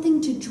something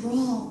to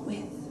draw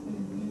with.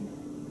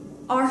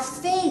 our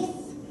faith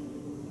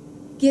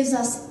gives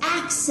us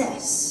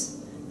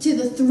access to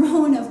the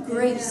throne of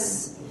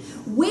grace.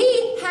 We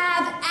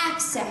have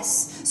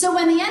access. So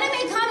when the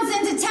enemy comes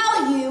in to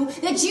tell you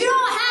that you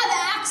don't have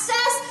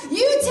access,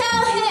 you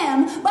tell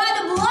him, by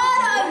the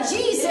blood of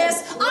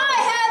Jesus, I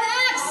have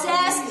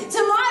access to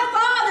my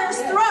Father's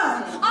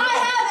throne. I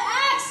have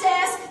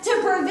access to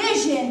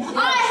provision.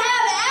 I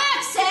have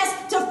access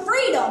to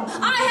freedom.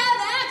 I have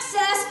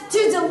access to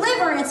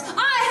deliverance.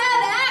 I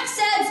have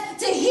access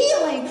to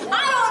healing.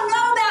 I don't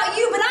know about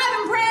you, but I've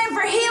been praying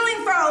for healing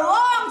for a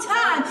long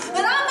time.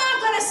 But I'm not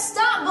going to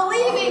stop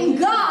believing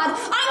God.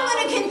 I'm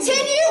going to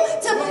continue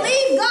to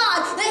believe God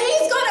that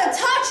he's going to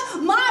touch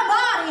my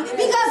body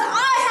because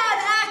I have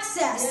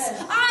access.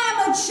 I am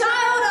a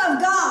child of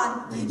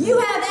God. You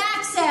have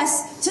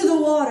access to the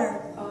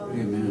water.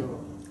 Amen.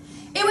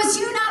 It was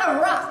you, not a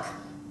rock.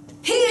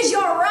 He is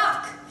your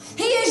rock.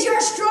 He is your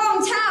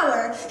strong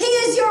tower. He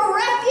is your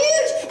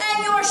refuge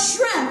and your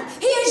strength.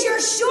 He is your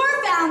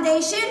sure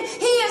foundation.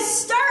 He is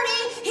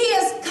sturdy. He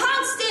is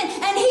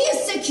constant and he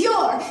is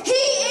secure. He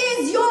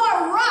is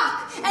your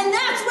rock. And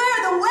that's where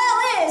the well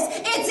is.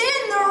 It's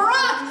in the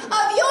rock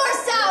of your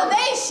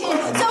salvation.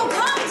 So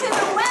come to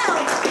the well.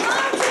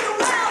 Come to the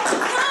well.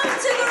 Come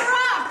to the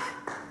rock.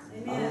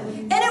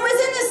 Amen. And it was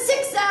in the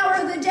 6th hour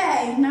of the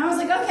day. And I was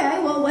like, okay,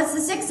 well, what's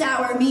the 6th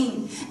hour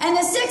mean? And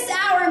the 6th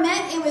hour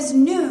meant it was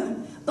noon.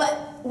 But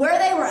where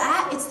they were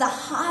at, it's the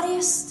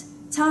hottest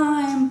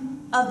time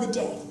of the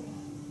day.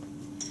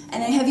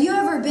 And then have you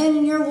ever been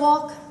in your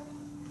walk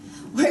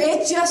where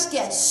it just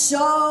gets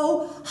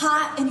so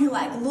hot and you're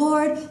like,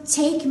 Lord,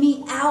 take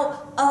me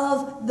out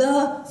of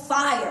the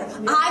fire.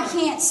 I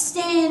can't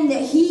stand the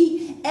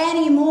heat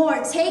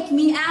anymore. Take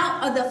me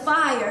out of the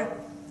fire.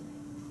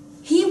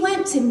 He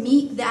went to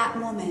meet that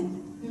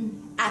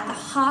woman at the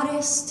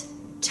hottest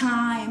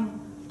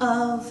time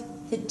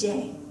of the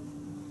day.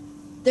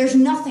 There's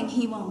nothing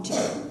he won't do.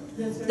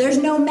 Right. There's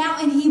no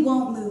mountain he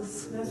won't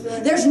move.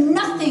 Right. There's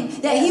nothing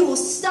that he will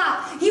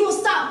stop. He will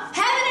stop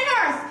heaven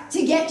and earth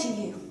to get to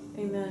you.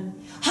 Amen.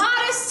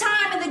 Hottest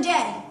time of the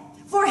day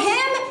for him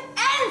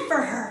and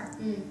for her.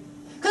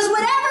 Because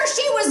whatever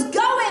she was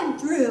going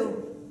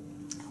through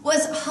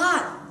was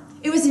hot.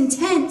 It was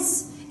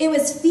intense. It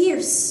was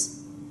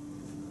fierce.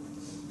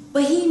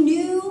 But he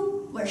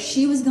knew where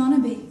she was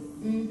going to be.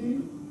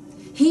 Mm-hmm.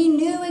 He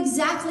knew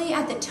exactly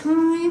at the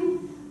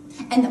time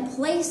and the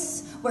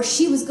place where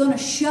she was going to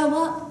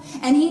show up.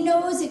 And he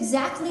knows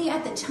exactly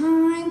at the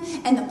time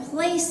and the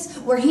place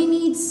where he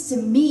needs to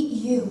meet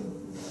you.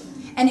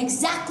 And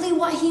exactly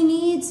what he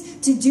needs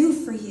to do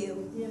for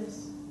you.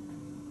 Yes.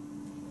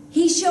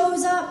 He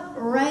shows up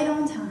right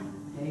on time.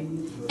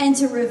 And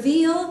to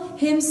reveal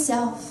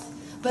himself.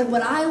 But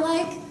what I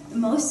like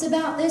most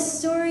about this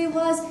story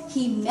was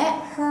he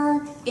met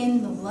her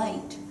in the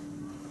light.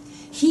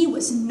 He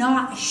was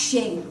not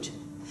ashamed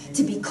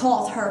to be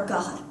called her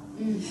God.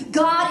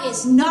 God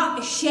is not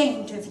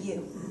ashamed of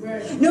you.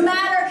 Right. No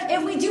matter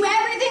if we do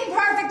everything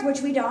perfect,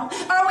 which we don't,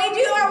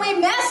 or we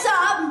mess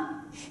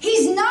up,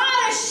 he's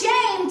not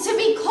ashamed to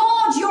be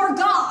called your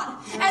God.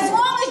 As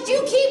long as you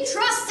keep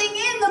trusting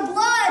in the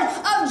blood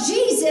of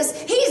Jesus,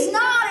 he's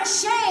not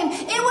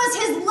ashamed. It was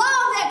his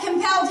love that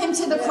compelled him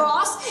to the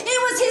cross. It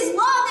was his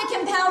love that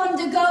compelled him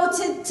to go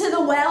to the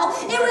well.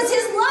 It was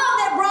his love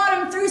that brought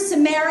him through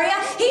Samaria.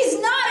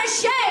 He's not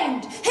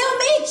ashamed. He'll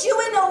meet you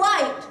in the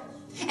light.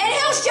 And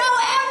he'll show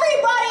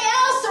everybody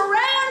else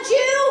around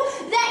you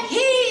that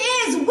he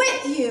is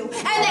with you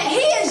and that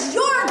he is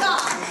your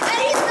God. And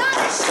he's not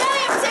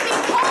ashamed to be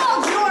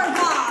called your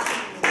God.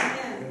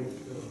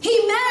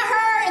 He met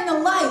her in the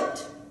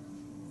light.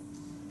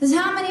 Because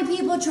how many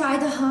people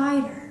tried to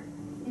hide her?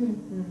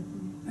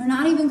 Or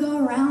not even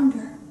go around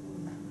her?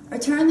 Or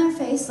turn their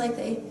face like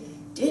they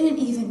didn't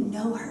even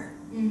know her?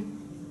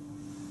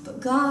 But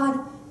God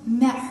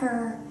met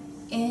her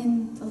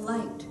in the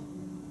light.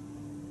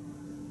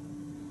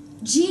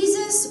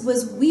 Jesus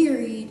was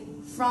wearied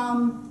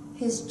from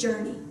his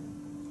journey.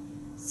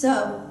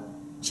 So,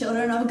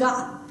 children of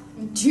God,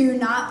 do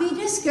not be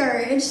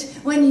discouraged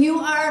when you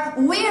are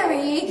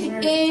weary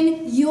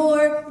in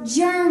your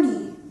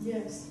journey.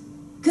 Yes.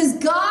 Because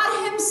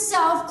God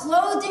himself,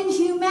 clothed in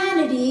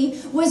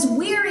humanity, was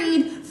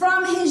wearied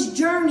from his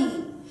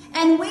journey.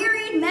 And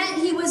wearied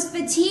meant he was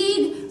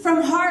fatigued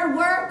from hard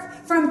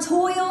work, from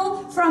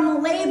toil,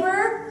 from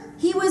labor.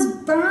 He was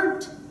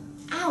burnt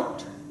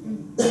out.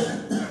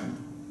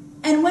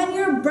 And when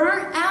you're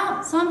burnt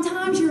out,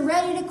 sometimes you're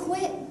ready to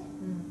quit.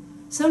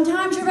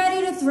 Sometimes you're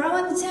ready to throw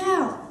in the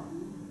towel.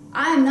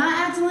 I am not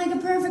acting like a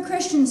perfect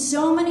Christian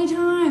so many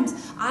times.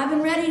 I've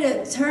been ready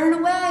to turn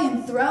away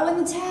and throw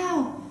in the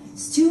towel.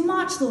 It's too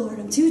much, Lord.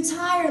 I'm too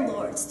tired,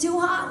 Lord. It's too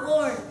hot,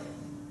 Lord.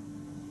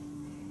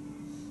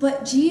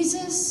 But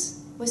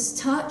Jesus was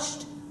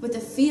touched with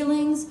the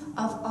feelings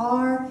of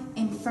our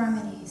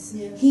infirmities.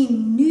 Yes. He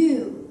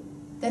knew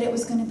that it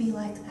was going to be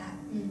like that.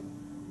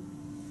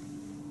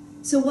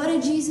 So what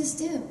did Jesus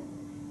do?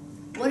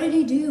 What did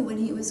he do when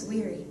he was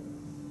weary?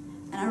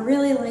 And I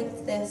really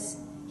liked this.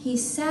 He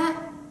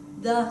sat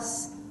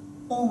thus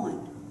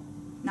on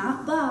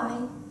not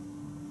by,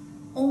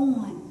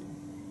 on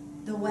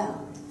the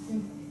well.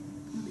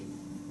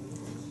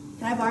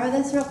 Can I borrow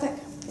this real quick?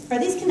 Are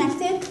these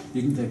connected?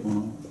 You can take one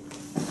off.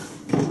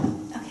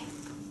 Okay.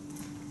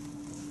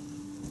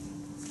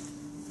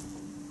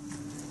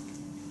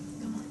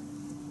 Come on.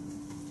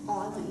 All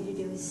I want you to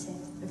do is sit.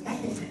 Okay?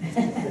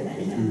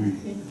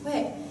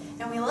 Wait.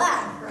 And we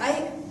laugh,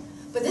 right?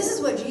 But this is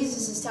what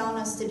Jesus is telling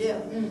us to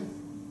do.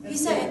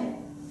 He's saying,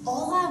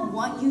 all I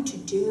want you to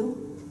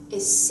do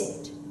is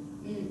sit.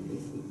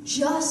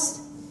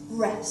 Just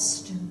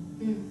rest.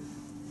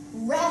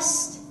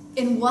 Rest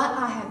in what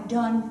I have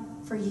done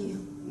for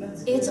you.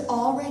 It's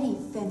already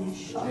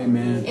finished.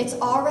 Amen. It's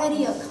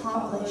already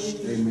accomplished.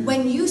 Amen.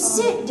 When you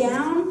sit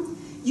down,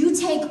 you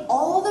take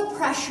all the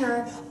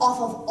pressure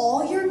off of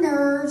all your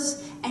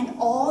nerves and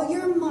all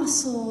your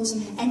muscles,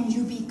 and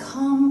you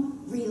become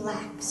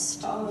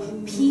relaxed,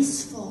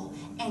 peaceful,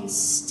 and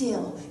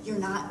still. You're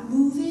not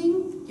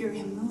moving. You're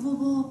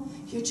immovable.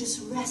 You're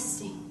just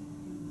resting.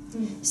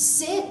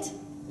 Sit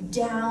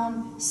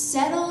down,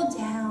 settle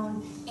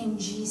down in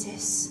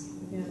Jesus.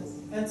 Yes,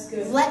 that's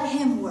good. Let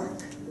him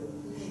work.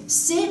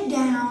 Sit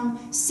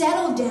down,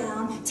 settle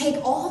down, take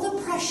all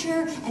the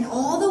pressure and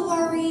all the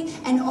worry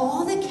and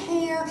all the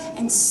care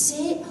and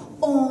sit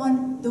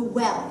on the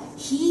well.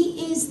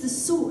 He is the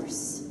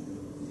source.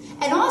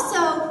 And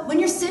also, when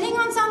you're sitting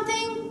on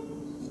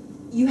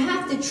something, you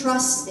have to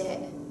trust it.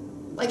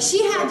 Like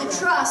she had to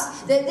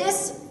trust that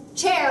this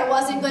chair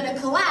wasn't going to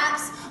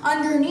collapse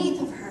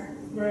underneath of her.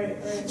 Right.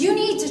 You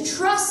need to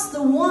trust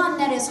the one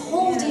that is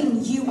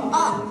holding you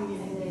up.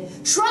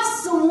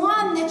 Trust the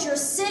one that you're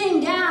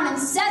sitting down and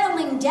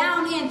settling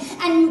down in,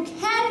 and you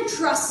can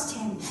trust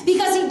him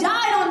because he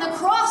died on the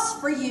cross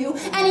for you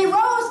and he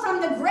rose from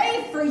the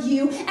grave for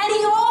you and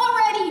he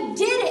already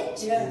did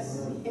it. Yes.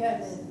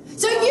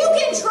 So you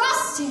can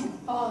trust him.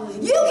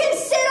 You can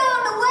sit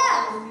on the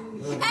well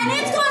and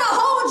it's going to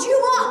hold you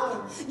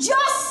up.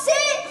 Just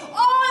sit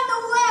on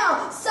the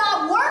well.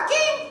 Stop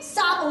working.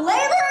 Stop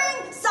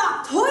laboring.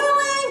 Stop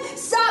toiling.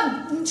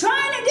 Stop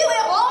trying to do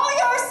it all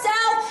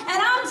yourself. And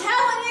I'm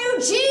telling you,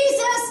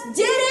 Jesus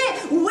did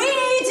it. We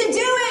need to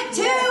do it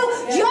too.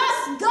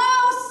 Just go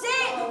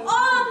sit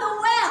on the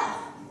well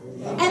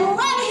and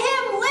let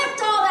him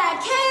lift all that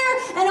care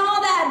and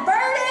all that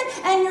burden,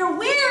 and you're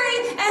weary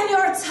and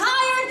you're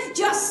tired.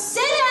 Just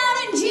sit down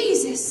in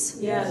Jesus.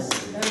 Yes.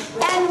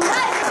 And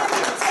let him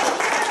take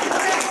care of the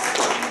rest.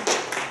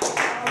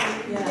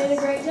 You did a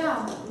great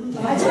job.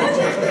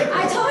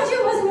 I told you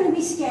it wasn't going to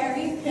be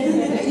scary.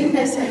 You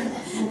missed it.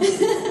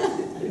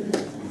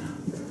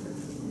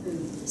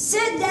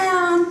 Sit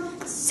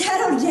down,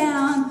 settle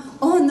down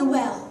on the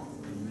well.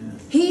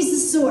 He's the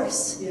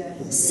source.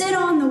 Sit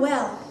on the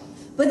well.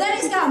 But then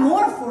he's got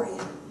more for you.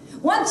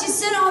 Once you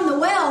sit on the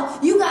well,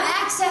 you got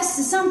access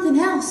to something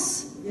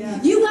else.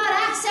 You got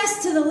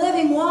access to the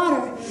living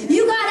water.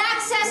 You got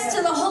access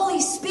to the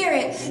Holy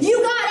Spirit.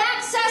 You got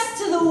access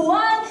to the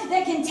one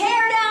that can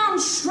tear down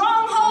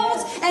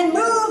strongholds and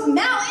move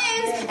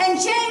mountains and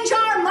change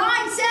our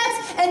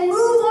mindsets and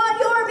move on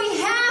your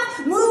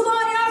behalf, move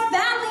on your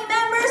family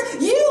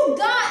members. You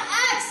got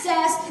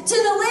access to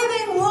the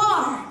living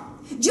water.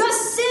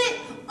 Just sit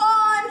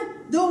on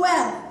the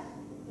well.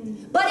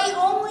 But he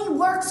only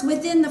works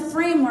within the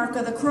framework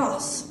of the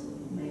cross.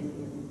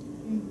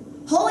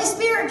 Holy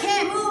Spirit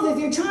can't move if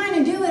you're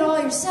trying to do it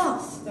all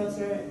yourself. That's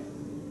right.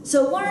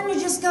 So learn to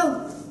just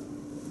go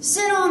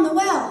sit on the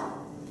well.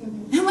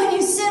 And when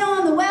you sit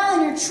on the well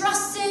and you're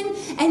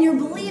trusting and you're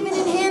believing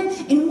in him,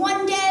 in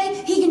one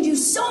day he can do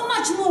so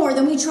much more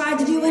than we tried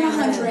to do in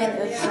 100.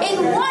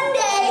 In one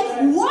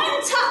day,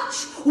 one touch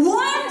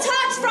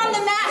from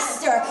the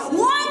Master,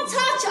 one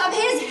touch of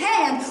his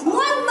hand,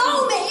 one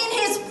moment in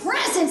his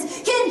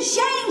presence can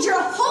change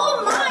your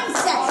whole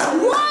mindset.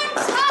 One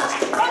touch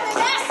from the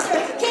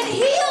Master can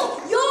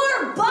heal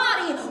your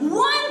body.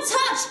 One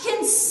touch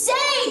can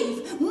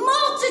save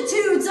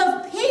multitudes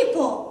of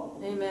people.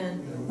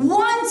 Amen.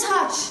 One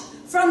touch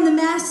from the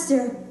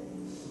Master.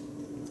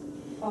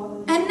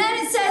 And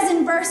then it says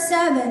in verse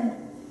 7,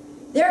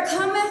 there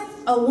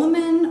cometh a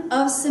woman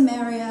of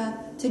Samaria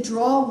to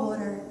draw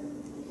water.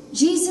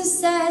 Jesus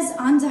says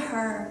unto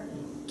her,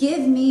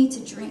 give me to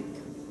drink.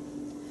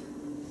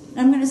 And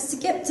I'm going to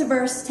skip to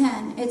verse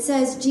 10. It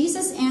says,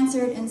 Jesus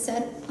answered and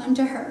said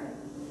unto her,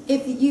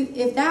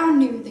 if thou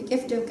knew the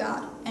gift of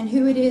God, and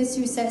who it is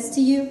who says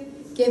to you,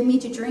 give me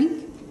to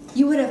drink,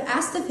 you would have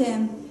asked of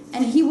him,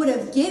 and he would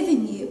have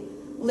given you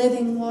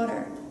living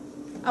water.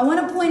 I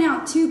want to point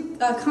out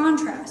a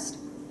contrast.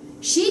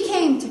 She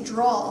came to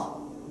draw,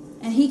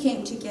 and he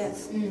came to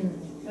give.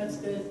 That's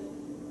good.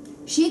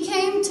 She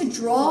came to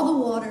draw the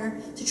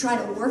water, to try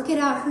to work it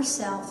out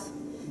herself.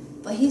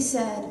 But he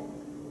said,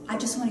 I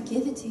just want to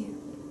give it to you.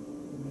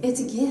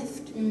 It's a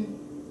gift.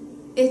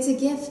 It's a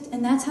gift,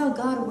 and that's how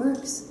God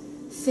works.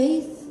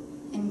 Faith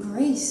and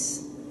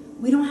grace.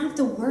 We don't have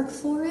to work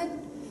for it.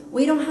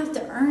 We don't have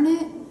to earn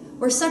it.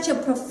 we're such a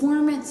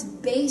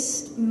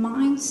performance-based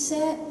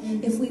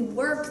mindset. If we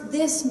work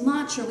this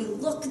much or we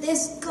look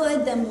this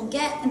good, then we'll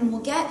get and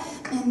we'll get.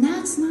 And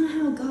that's not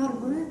how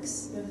God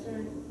works. That's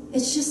right.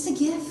 It's just a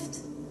gift.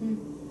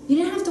 You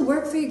didn't have to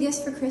work for your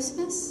gifts for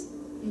Christmas.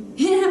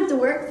 You didn't have to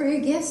work for your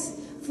gifts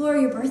for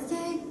your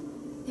birthday.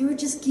 They were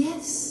just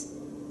gifts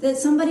that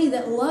somebody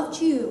that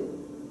loved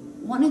you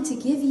wanted to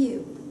give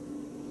you.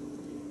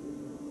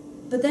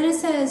 But then it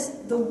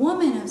says, the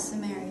woman of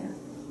Samaria.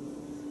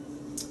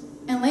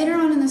 And later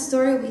on in the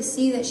story, we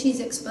see that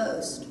she's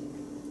exposed.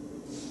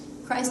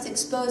 Christ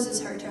exposes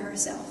her to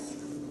herself.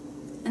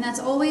 And that's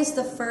always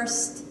the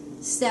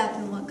first step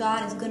in what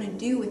God is going to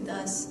do with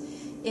us,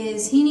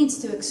 is he needs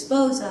to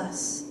expose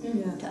us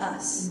to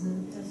us.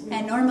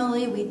 And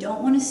normally we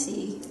don't want to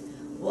see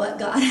what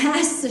God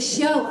has to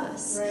show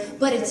us.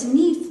 But it's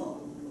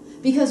needful,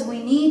 because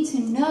we need to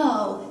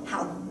know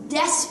how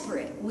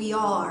desperate we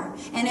are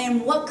and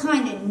in what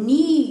kind of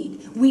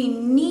need we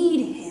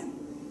need him.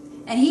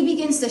 And he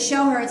begins to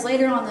show her. It's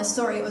later on in the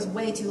story. It was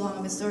way too long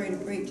of a story to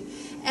preach.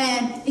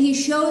 And he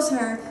shows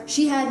her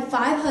she had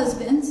 5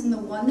 husbands, and the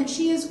one that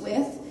she is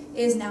with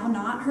is now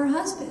not her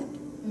husband.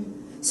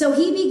 So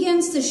he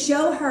begins to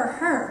show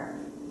her.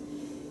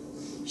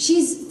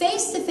 She's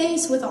face to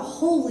face with a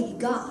holy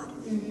God.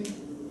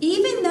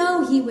 Even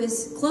though he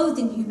was clothed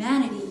in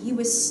humanity, he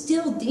was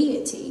still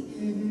deity.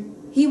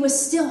 He was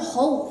still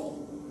holy.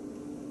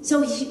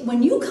 So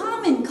when you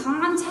come in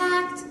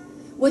contact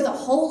with a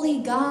holy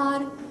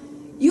God,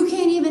 you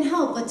can't even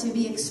help but to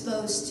be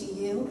exposed to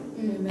you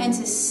and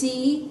to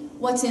see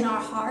what's in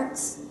our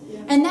hearts.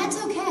 And that's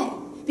okay,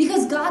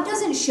 because God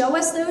doesn't show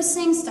us those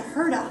things to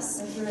hurt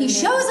us. He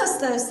shows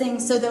us those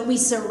things so that we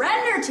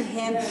surrender to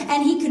him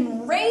and he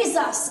can raise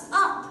us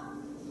up.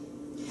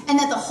 And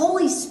that the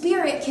Holy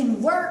Spirit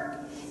can work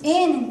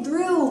in and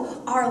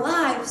through our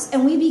lives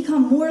and we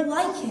become more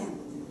like him.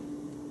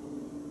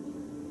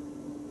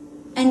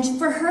 And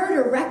for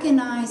her to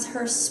recognize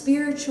her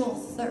spiritual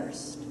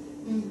thirst.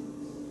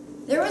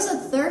 There was a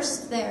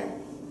thirst there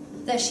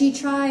that she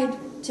tried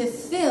to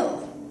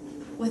fill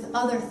with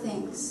other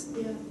things.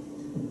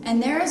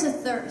 And there is a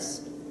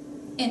thirst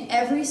in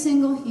every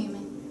single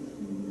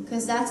human,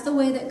 because that's the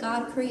way that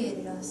God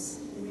created us.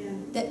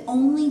 That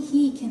only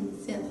he can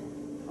fill.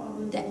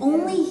 That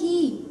only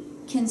he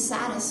can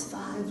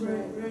satisfy.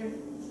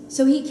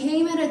 So he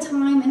came at a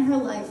time in her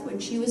life when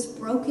she was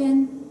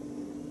broken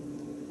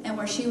and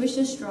where she was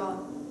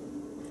distraught.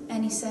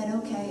 And he said,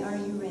 okay, are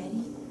you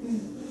ready?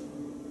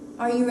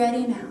 Are you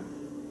ready now?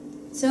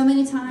 So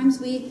many times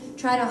we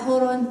try to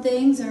hold on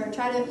things, or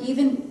try to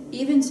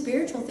even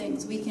spiritual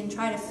things. We can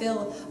try to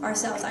fill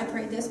ourselves. I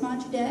prayed this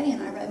much a day,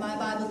 and I read my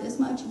Bible this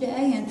much a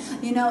day, and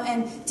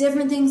and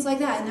different things like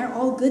that. And they're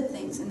all good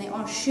things, and they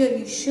all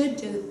we should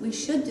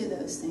do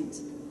those things.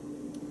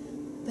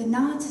 But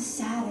not to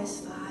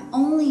satisfy.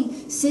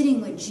 Only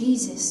sitting with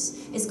Jesus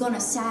is going to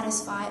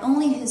satisfy.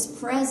 Only his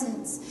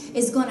presence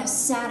is going to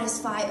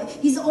satisfy.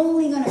 He's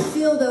only going to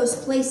fill those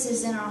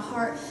places in our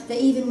heart that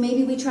even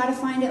maybe we try to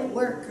find at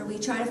work, or we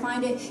try to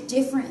find it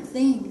different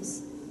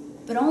things.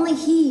 But only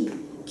he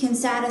can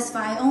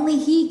satisfy. Only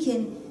he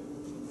can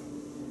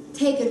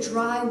take a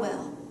dry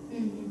well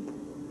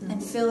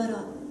and fill it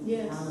up.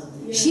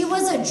 She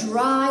was a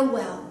dry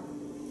well.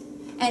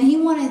 And he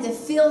wanted to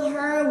fill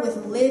her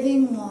with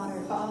living water.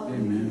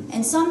 Amen.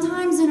 And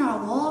sometimes in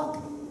our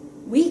walk,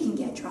 we can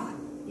get dry.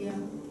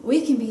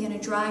 We can be in a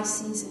dry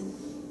season.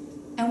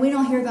 And we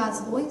don't hear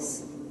God's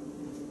voice.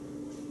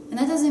 And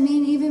that doesn't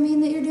even mean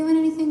that you're doing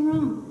anything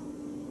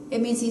wrong. It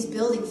means he's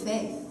building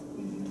faith.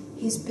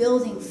 He's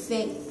building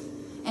faith.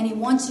 And he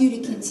wants you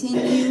to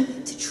continue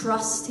to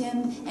trust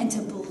him and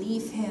to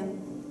believe him.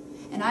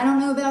 And I don't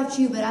know about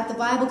you, but at the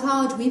Bible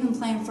college, we've been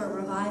praying for a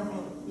revival.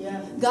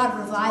 God,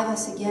 revive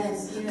us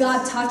again.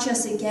 God, touch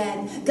us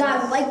again.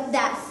 God, light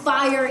that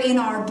fire in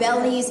our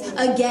bellies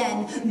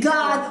again.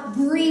 God,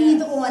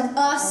 breathe on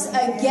us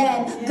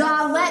again.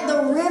 God, let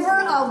the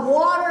river of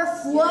water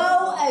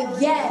flow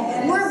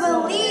again. We're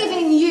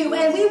believing you,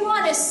 and we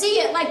want to see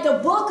it like the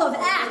book of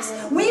Acts.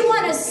 We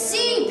want to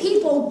see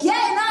people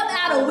getting up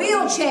out of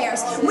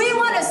wheelchairs. We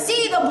want to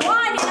see the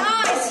blinded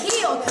eyes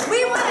healed.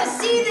 We want to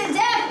see the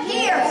deaf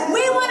hear.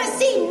 We want to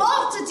see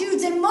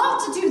multitudes and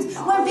multitudes.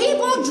 When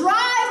people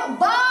drive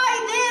by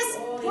this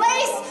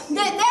place,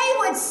 that they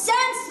would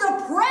sense the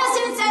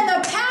presence and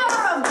the power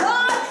of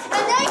God,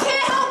 and they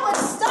can't help but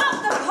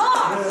stop the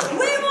car.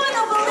 We want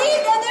to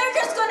believe that they're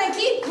just going to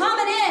keep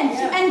coming in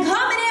and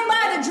coming in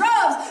by the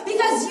droves,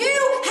 because you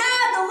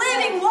have the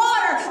living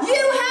water.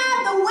 You have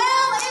the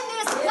well in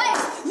this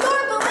place.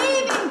 You're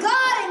believing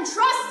God and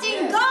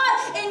trusting God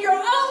in your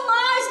own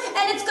lives,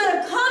 and it's going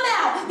to come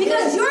out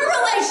because your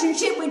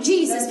relationship with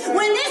Jesus,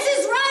 when this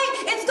is right,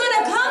 it's going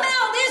to come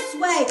out this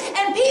way,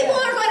 and people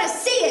are going to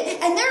see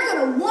it, and they're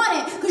going to want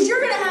it, because you're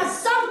going to have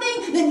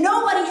something that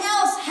nobody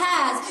else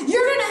has.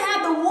 You're going to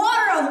have the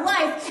water of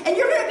life, and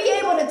you're going to be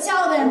able to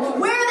tell them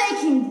where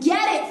they can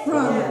get it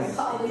from.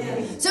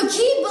 So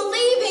keep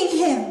believing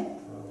him.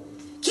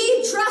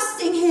 Keep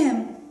trusting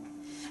him.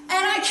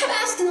 And I kept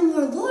asking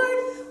the Lord,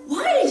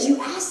 why did because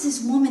you asked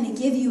this woman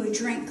to give you a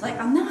drink. Like,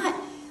 I'm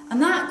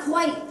not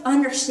quite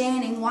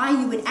understanding why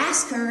you would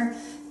ask her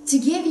to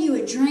give you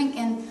a drink.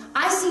 And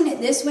I seen it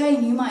this way,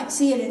 and you might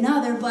see it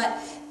another, but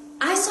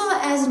I saw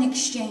it as an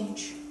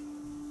exchange.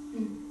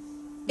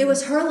 It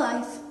was her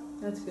life.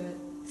 That's good.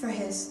 For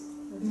his.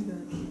 That's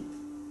good.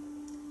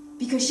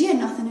 Because she had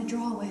nothing to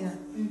draw with. Yeah.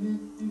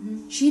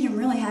 She didn't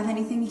really have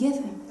anything to give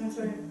him. That's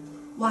right.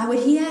 Why would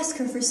he ask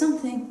her for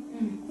something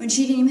when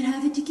she didn't even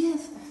have it to give?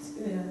 That's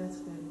good. Yeah, that's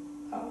good.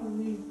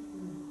 Hallelujah.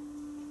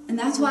 And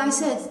that's why I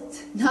said,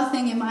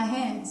 nothing in my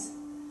hands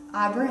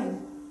I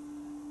bring.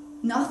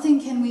 Nothing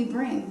can we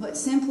bring, but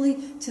simply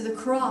to the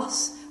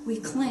cross we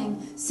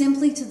cling.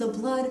 Simply to the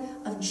blood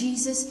of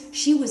Jesus.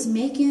 She was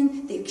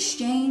making the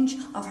exchange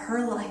of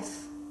her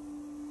life.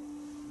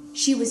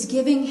 She was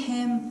giving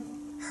him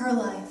her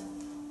life,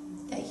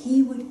 that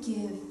he would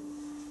give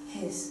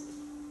his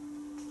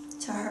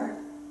to her.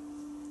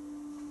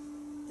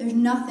 There's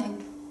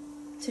nothing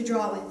to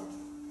draw with.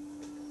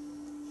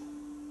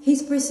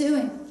 He's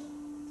pursuing.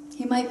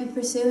 He might be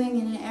pursuing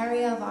in an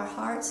area of our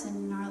hearts and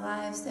in our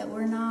lives that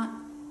we're not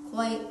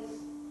quite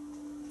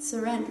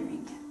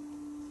surrendering yet.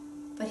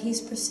 But he's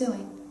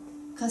pursuing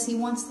because he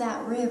wants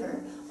that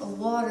river of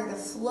water to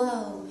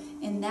flow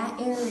in that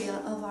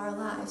area of our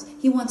lives.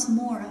 He wants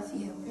more of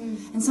you.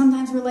 And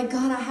sometimes we're like,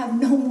 God, I have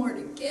no more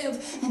to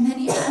give. And then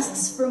he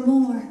asks for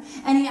more.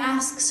 And he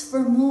asks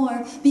for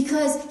more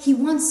because he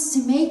wants to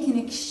make an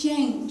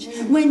exchange.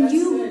 When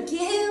you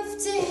give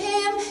to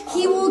him,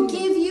 he will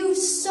give you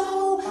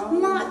so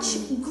much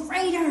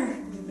greater.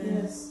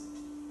 Yes.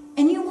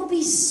 And you will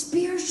be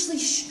spiritually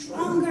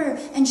stronger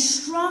and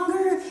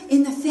stronger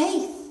in the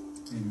faith.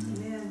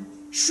 Amen.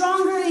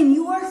 Stronger in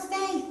your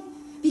faith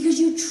because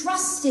you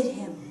trusted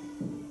him.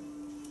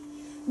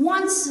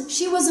 Once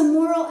she was a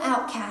moral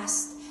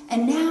outcast,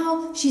 and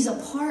now she's a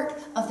part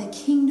of the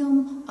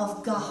kingdom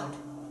of God.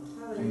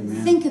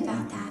 Amen. Think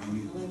about that.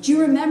 Do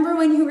you remember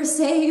when you were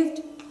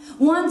saved?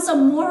 Once a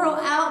moral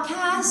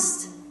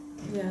outcast,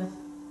 Yeah.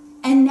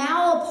 and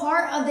now a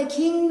part of the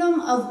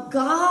kingdom of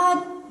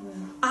God.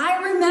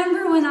 I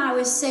remember when I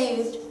was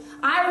saved.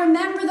 I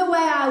remember the way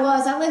I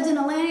was. I lived in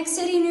Atlantic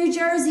City, New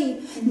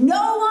Jersey.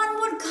 No one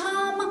would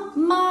come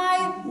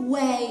my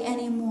way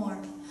anymore.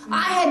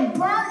 I had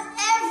burnt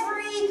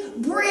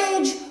every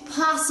bridge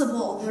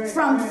possible,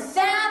 from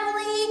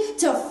family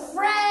to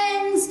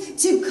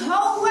friends to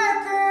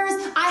co-workers.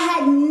 I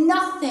had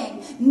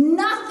nothing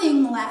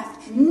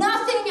left,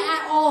 nothing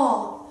at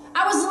all.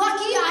 I was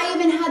lucky I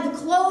even had the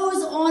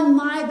clothes on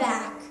my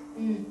back.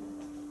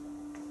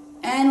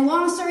 And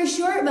long story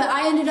short, but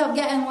I ended up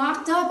getting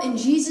locked up, and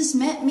Jesus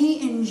met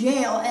me in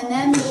jail, and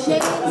then the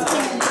chains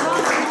came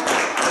off.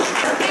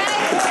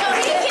 Okay? So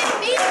he can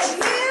meet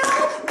you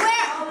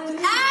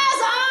as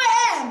I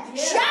am.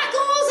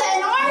 Shackles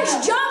and orange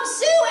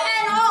jumpsuit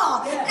and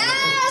all.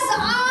 As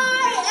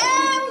I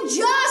am,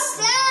 just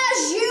as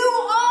you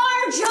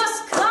are, just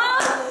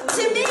come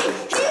to me.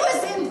 He was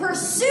in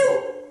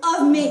pursuit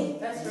of me.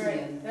 That's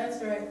right.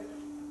 That's right.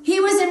 He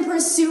was in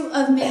pursuit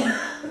of me.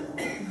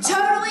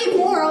 Totally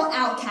moral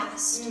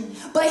outcast.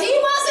 But he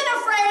wasn't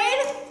afraid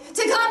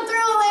to come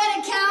through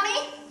Atlantic County.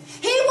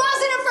 He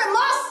wasn't afraid.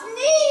 Must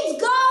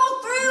needs go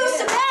through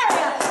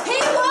Samaria. He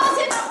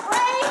wasn't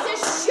afraid to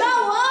show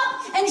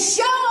up and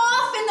show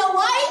off in the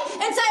light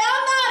and say,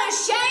 I'm not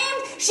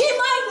ashamed. She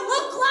might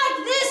look like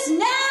this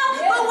now,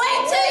 but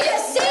wait till you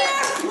see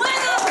her when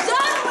I'm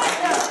done with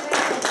her.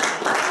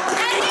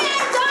 And he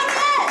ain't done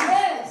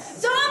yet.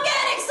 So I'm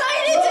getting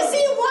excited to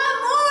see what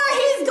more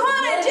he's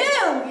going to do.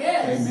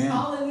 Yes. Amen.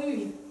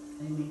 Hallelujah.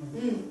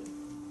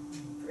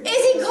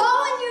 Is he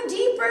calling you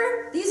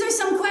deeper? These are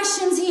some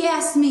questions he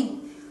asked me.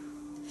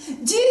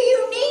 Do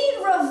you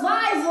need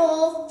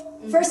revival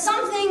for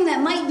something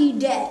that might be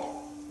dead?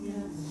 Yes.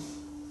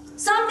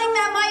 Something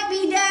that might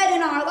be dead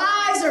in our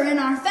lives or in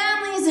our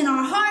families, in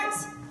our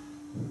hearts?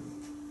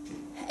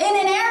 In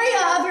an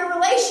area of your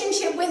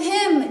relationship with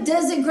him,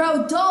 does it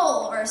grow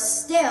dull or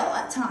stale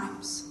at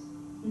times?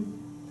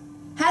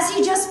 Has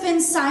he just been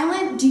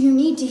silent? Do you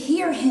need to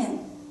hear him?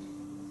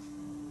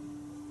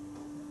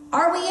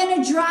 Are we in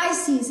a dry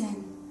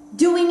season?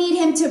 Do we need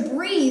him to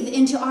breathe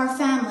into our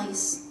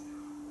families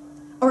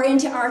or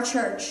into our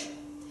church?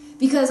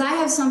 Because I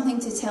have something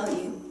to tell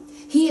you.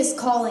 He is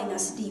calling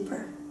us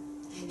deeper.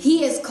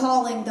 He is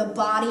calling the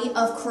body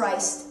of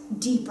Christ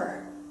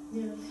deeper.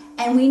 Yeah.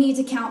 And we need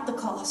to count the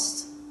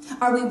cost.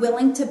 Are we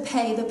willing to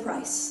pay the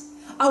price?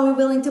 Are we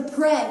willing to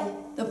pray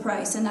the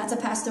price? And that's a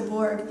Pastor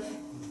Borg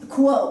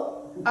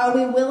quote. Are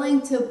we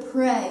willing to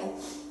pray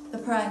the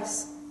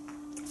price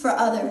for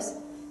others?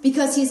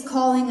 Because he's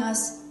calling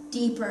us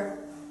deeper.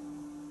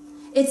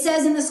 It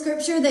says in the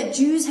scripture that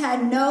Jews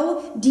had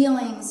no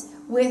dealings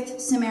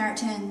with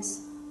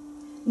Samaritans.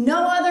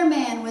 No other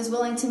man was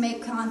willing to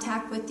make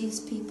contact with these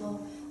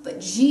people,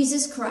 but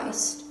Jesus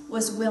Christ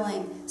was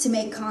willing to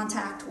make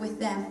contact with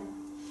them.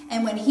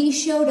 And when he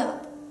showed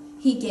up,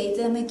 he gave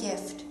them a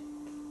gift.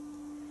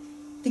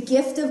 The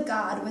gift of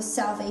God was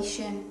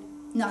salvation.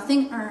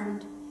 Nothing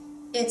earned.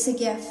 It's a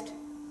gift.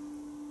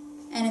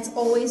 And it's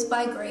always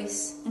by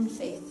grace and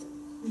faith.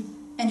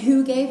 And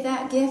who gave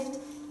that gift?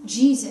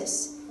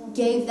 Jesus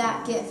gave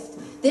that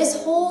gift.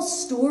 This whole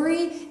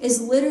story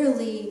is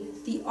literally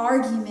the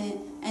argument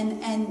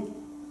and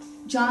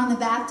John the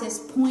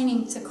Baptist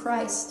pointing to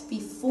Christ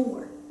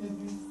before.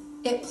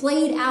 It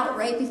played out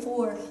right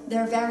before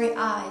their very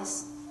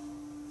eyes.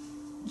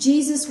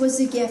 Jesus was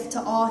a gift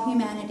to all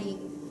humanity.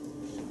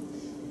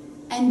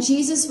 And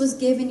Jesus was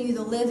giving you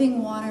the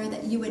living water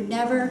that you would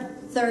never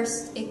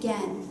thirst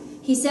again.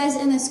 He says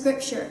in the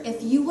scripture,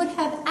 if you would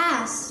have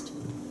asked,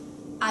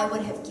 I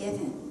would have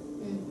given.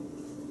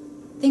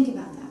 Think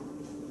about that.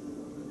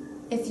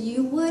 If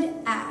you would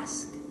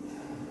ask,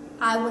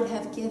 I would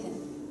have given.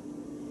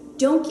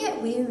 Don't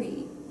get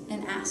weary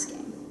in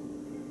asking.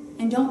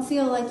 And don't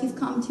feel like you've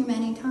come too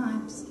many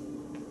times.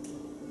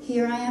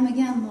 Here I am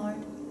again,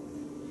 Lord.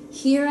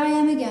 Here I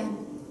am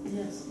again.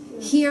 Yes.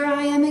 Here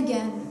I am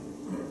again.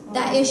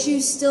 That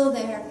issue's still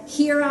there.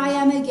 Here I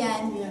am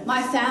again. Yes.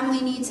 My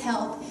family needs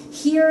help.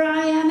 Here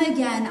I am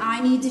again.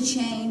 I need to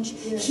change.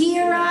 Yes.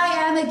 Here I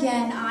am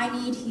again. I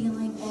need healing.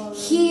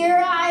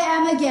 Here I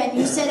am again.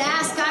 You said,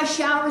 ask, I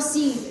shall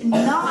receive.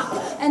 Knock,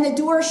 and the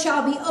door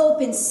shall be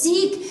open.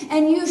 Seek,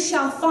 and you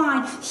shall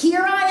find.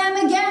 Here I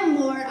am again,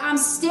 Lord. I'm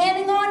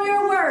standing on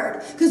your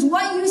word, because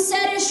what you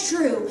said is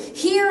true.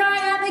 Here I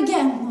am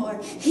again,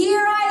 Lord.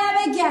 Here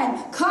I am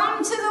again.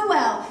 Come to the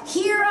well.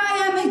 Here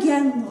I am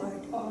again, Lord.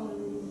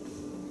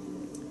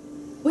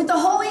 With the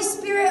Holy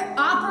Spirit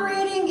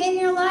operating in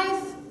your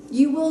life,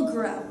 you will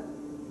grow.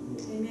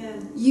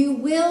 Amen. You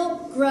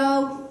will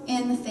grow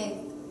in the faith.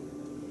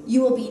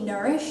 You will be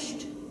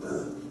nourished.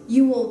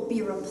 You will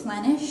be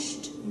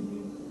replenished.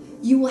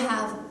 You will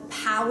have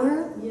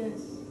power. Yes.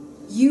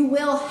 You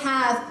will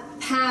have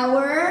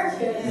power.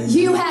 Yes.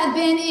 You have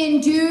been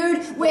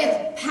endued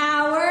with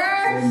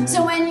power. Amen.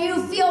 So when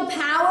you feel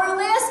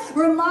powerless,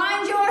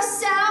 remind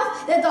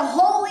yourself that the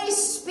Holy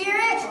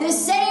Spirit, the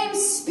same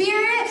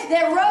Spirit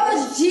that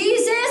rose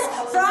Jesus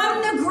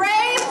from the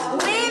grave,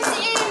 lives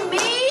in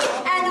me,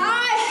 and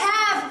I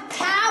have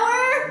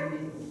power.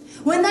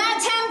 When that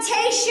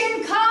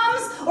temptation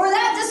comes, or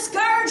that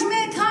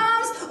discouragement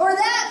comes, or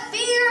that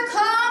fear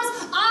comes,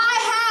 I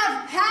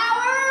have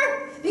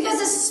power, because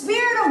the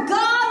Spirit of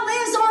God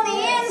lives on the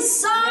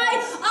inside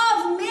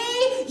of me.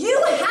 You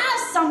have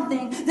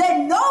something that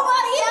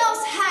nobody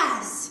else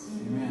has.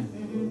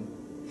 Amen.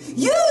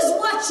 Use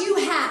what you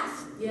have.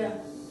 Yeah.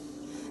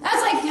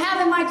 That's like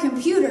having my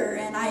computer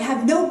and I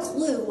have no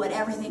clue what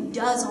everything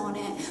does on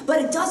it,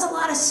 but it does a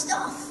lot of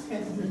stuff.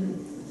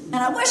 And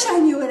I wish I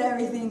knew what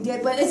everything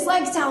did, but it's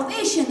like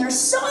salvation. There's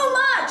so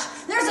much.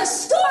 There's a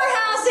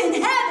storehouse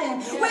in heaven.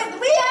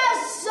 We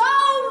have so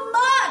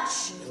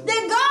much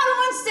that God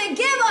wants to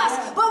give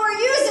us, but we're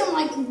using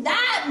like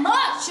that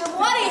much of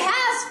what He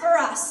has for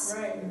us.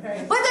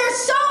 Right. But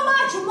there's so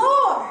much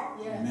more.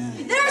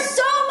 Yes. There's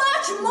so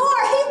much more.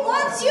 He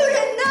wants you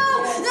to know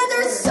that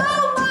there's so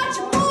much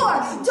more.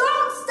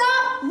 Don't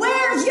stop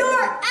where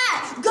you're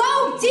at.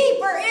 Go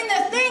deeper in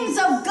the things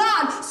of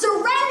God.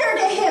 Surrender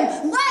to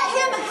Him. Let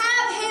Him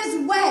have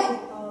His way.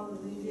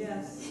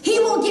 Yes. He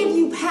will give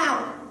you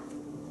power.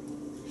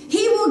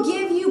 He will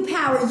give you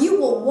power. You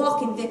will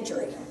walk in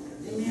victory.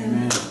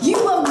 Amen. You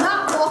will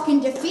not walk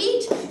in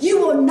defeat. You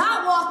will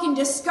not walk in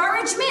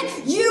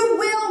discouragement. You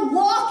will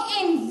walk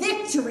in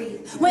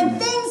victory. When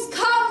things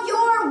come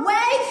your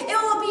way, it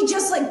will be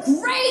just like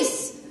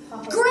grace.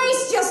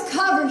 Grace just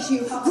covers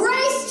you.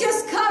 Grace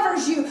just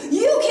covers you.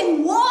 You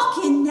can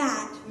walk in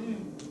that.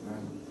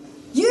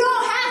 You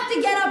don't have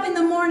to get up in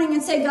the morning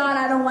and say, God,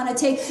 I don't want to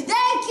take.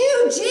 Thank you,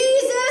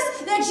 Jesus,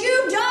 that you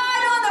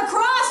died on the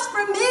cross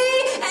for me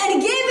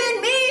and given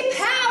me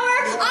power.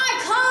 I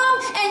come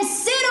and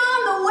sit on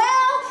the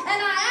well and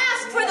I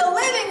ask for the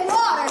living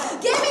water.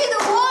 Give me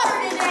the water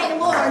today,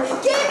 Lord.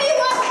 Give me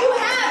what you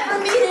have for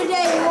me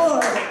today,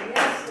 Lord.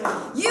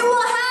 You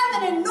will have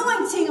an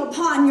anointing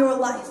upon your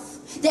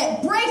life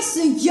that breaks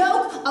the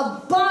yoke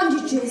of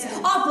bondages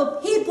off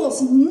of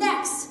people's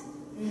necks.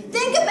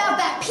 Think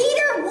about that.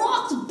 Peter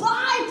walked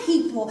by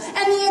people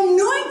and the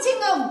anointing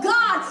of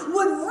God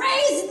would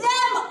raise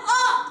them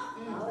up.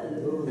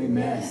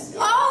 Amen.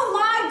 Oh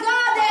my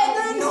God,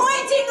 the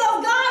anointing of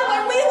God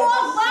when we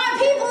walk by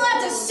people at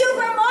the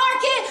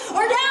supermarket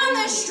or down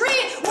the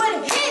street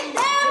would hit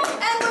them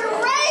and would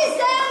raise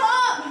them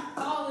up.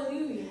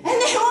 Hallelujah. And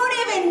they won't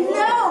even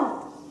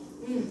know.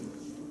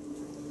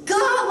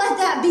 God, let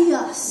that be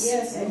us.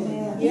 Yes.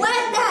 Amen.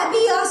 Let that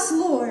be us,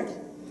 Lord.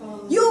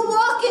 You'll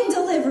walk in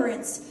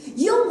deliverance.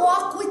 You'll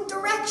walk with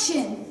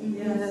direction.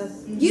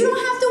 Yes. You don't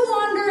have to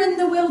wander in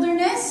the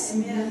wilderness.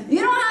 Amen.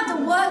 You don't have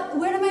to,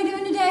 what am I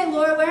doing today,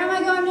 Lord? Where am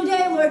I going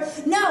today, Lord?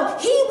 No,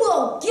 He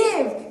will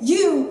give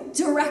you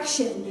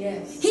direction.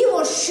 Yes. He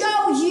will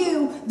show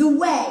you the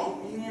way.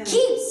 Amen.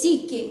 Keep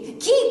seeking,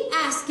 keep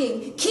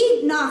asking,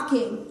 keep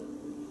knocking.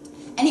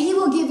 And He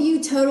will give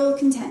you total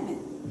contentment.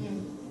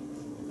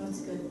 That's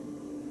good.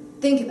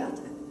 Think about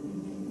that.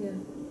 Yeah.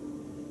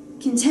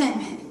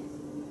 Contentment.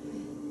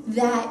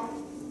 That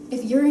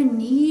if you're in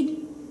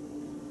need,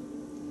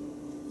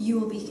 you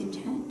will be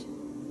content.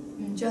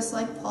 Just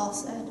like Paul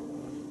said.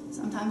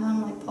 Sometimes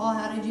I'm like, Paul,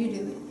 how did you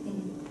do it?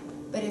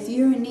 But if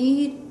you're in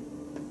need,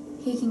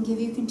 he can give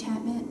you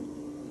contentment.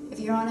 If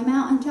you're on a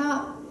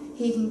mountaintop,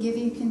 he can give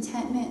you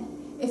contentment.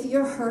 If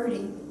you're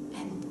hurting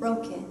and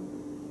broken,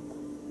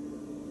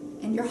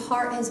 and your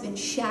heart has been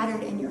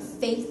shattered and your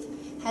faith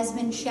has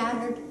been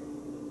shattered,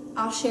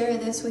 I'll share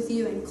this with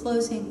you in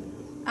closing.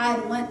 I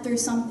went through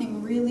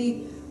something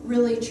really,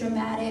 really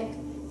traumatic,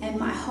 and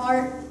my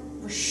heart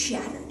was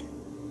shattered.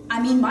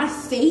 I mean, my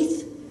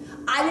faith,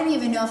 I didn't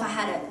even know if I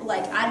had it,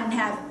 I didn't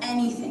have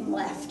anything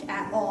left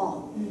at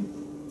all.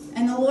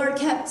 And the Lord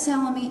kept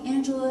telling me,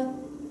 Angela,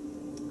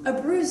 a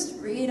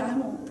bruised reed I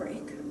won't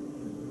break,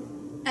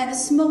 and a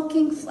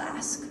smoking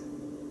flask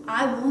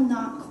I will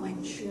not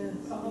quench.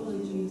 Probably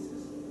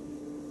Jesus.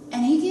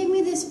 And he gave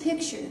me this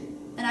picture,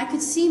 and I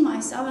could see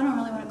myself. I don't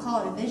really want to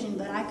call it a vision,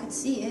 but I could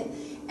see it.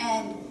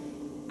 And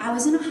I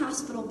was in a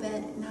hospital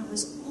bed, and I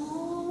was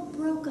all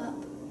broke up.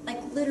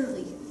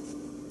 Literally,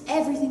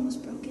 everything was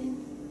broken.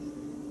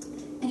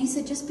 And he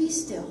said, just be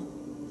still.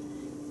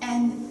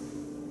 And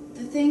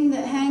the thing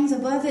that hangs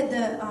above it,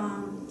 the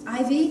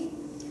IV,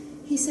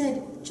 he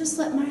said, just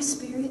let my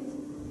spirit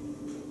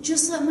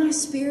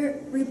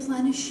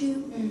replenish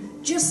you.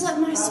 Just let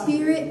my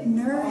spirit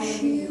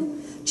nourish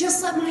you.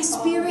 Just let my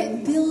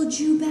spirit build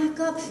you back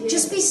up.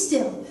 Just be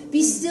still.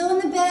 Be still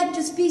in the bed.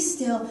 Just be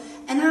still.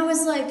 And I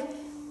was like,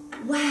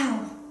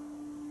 wow.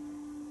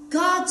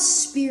 God's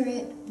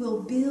spirit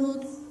will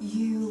build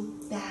you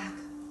back.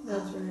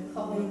 That's right.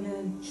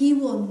 Amen. He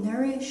will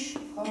nourish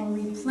and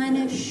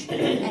replenish,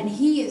 and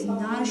he is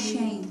not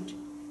ashamed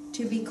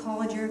to be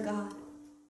called your God.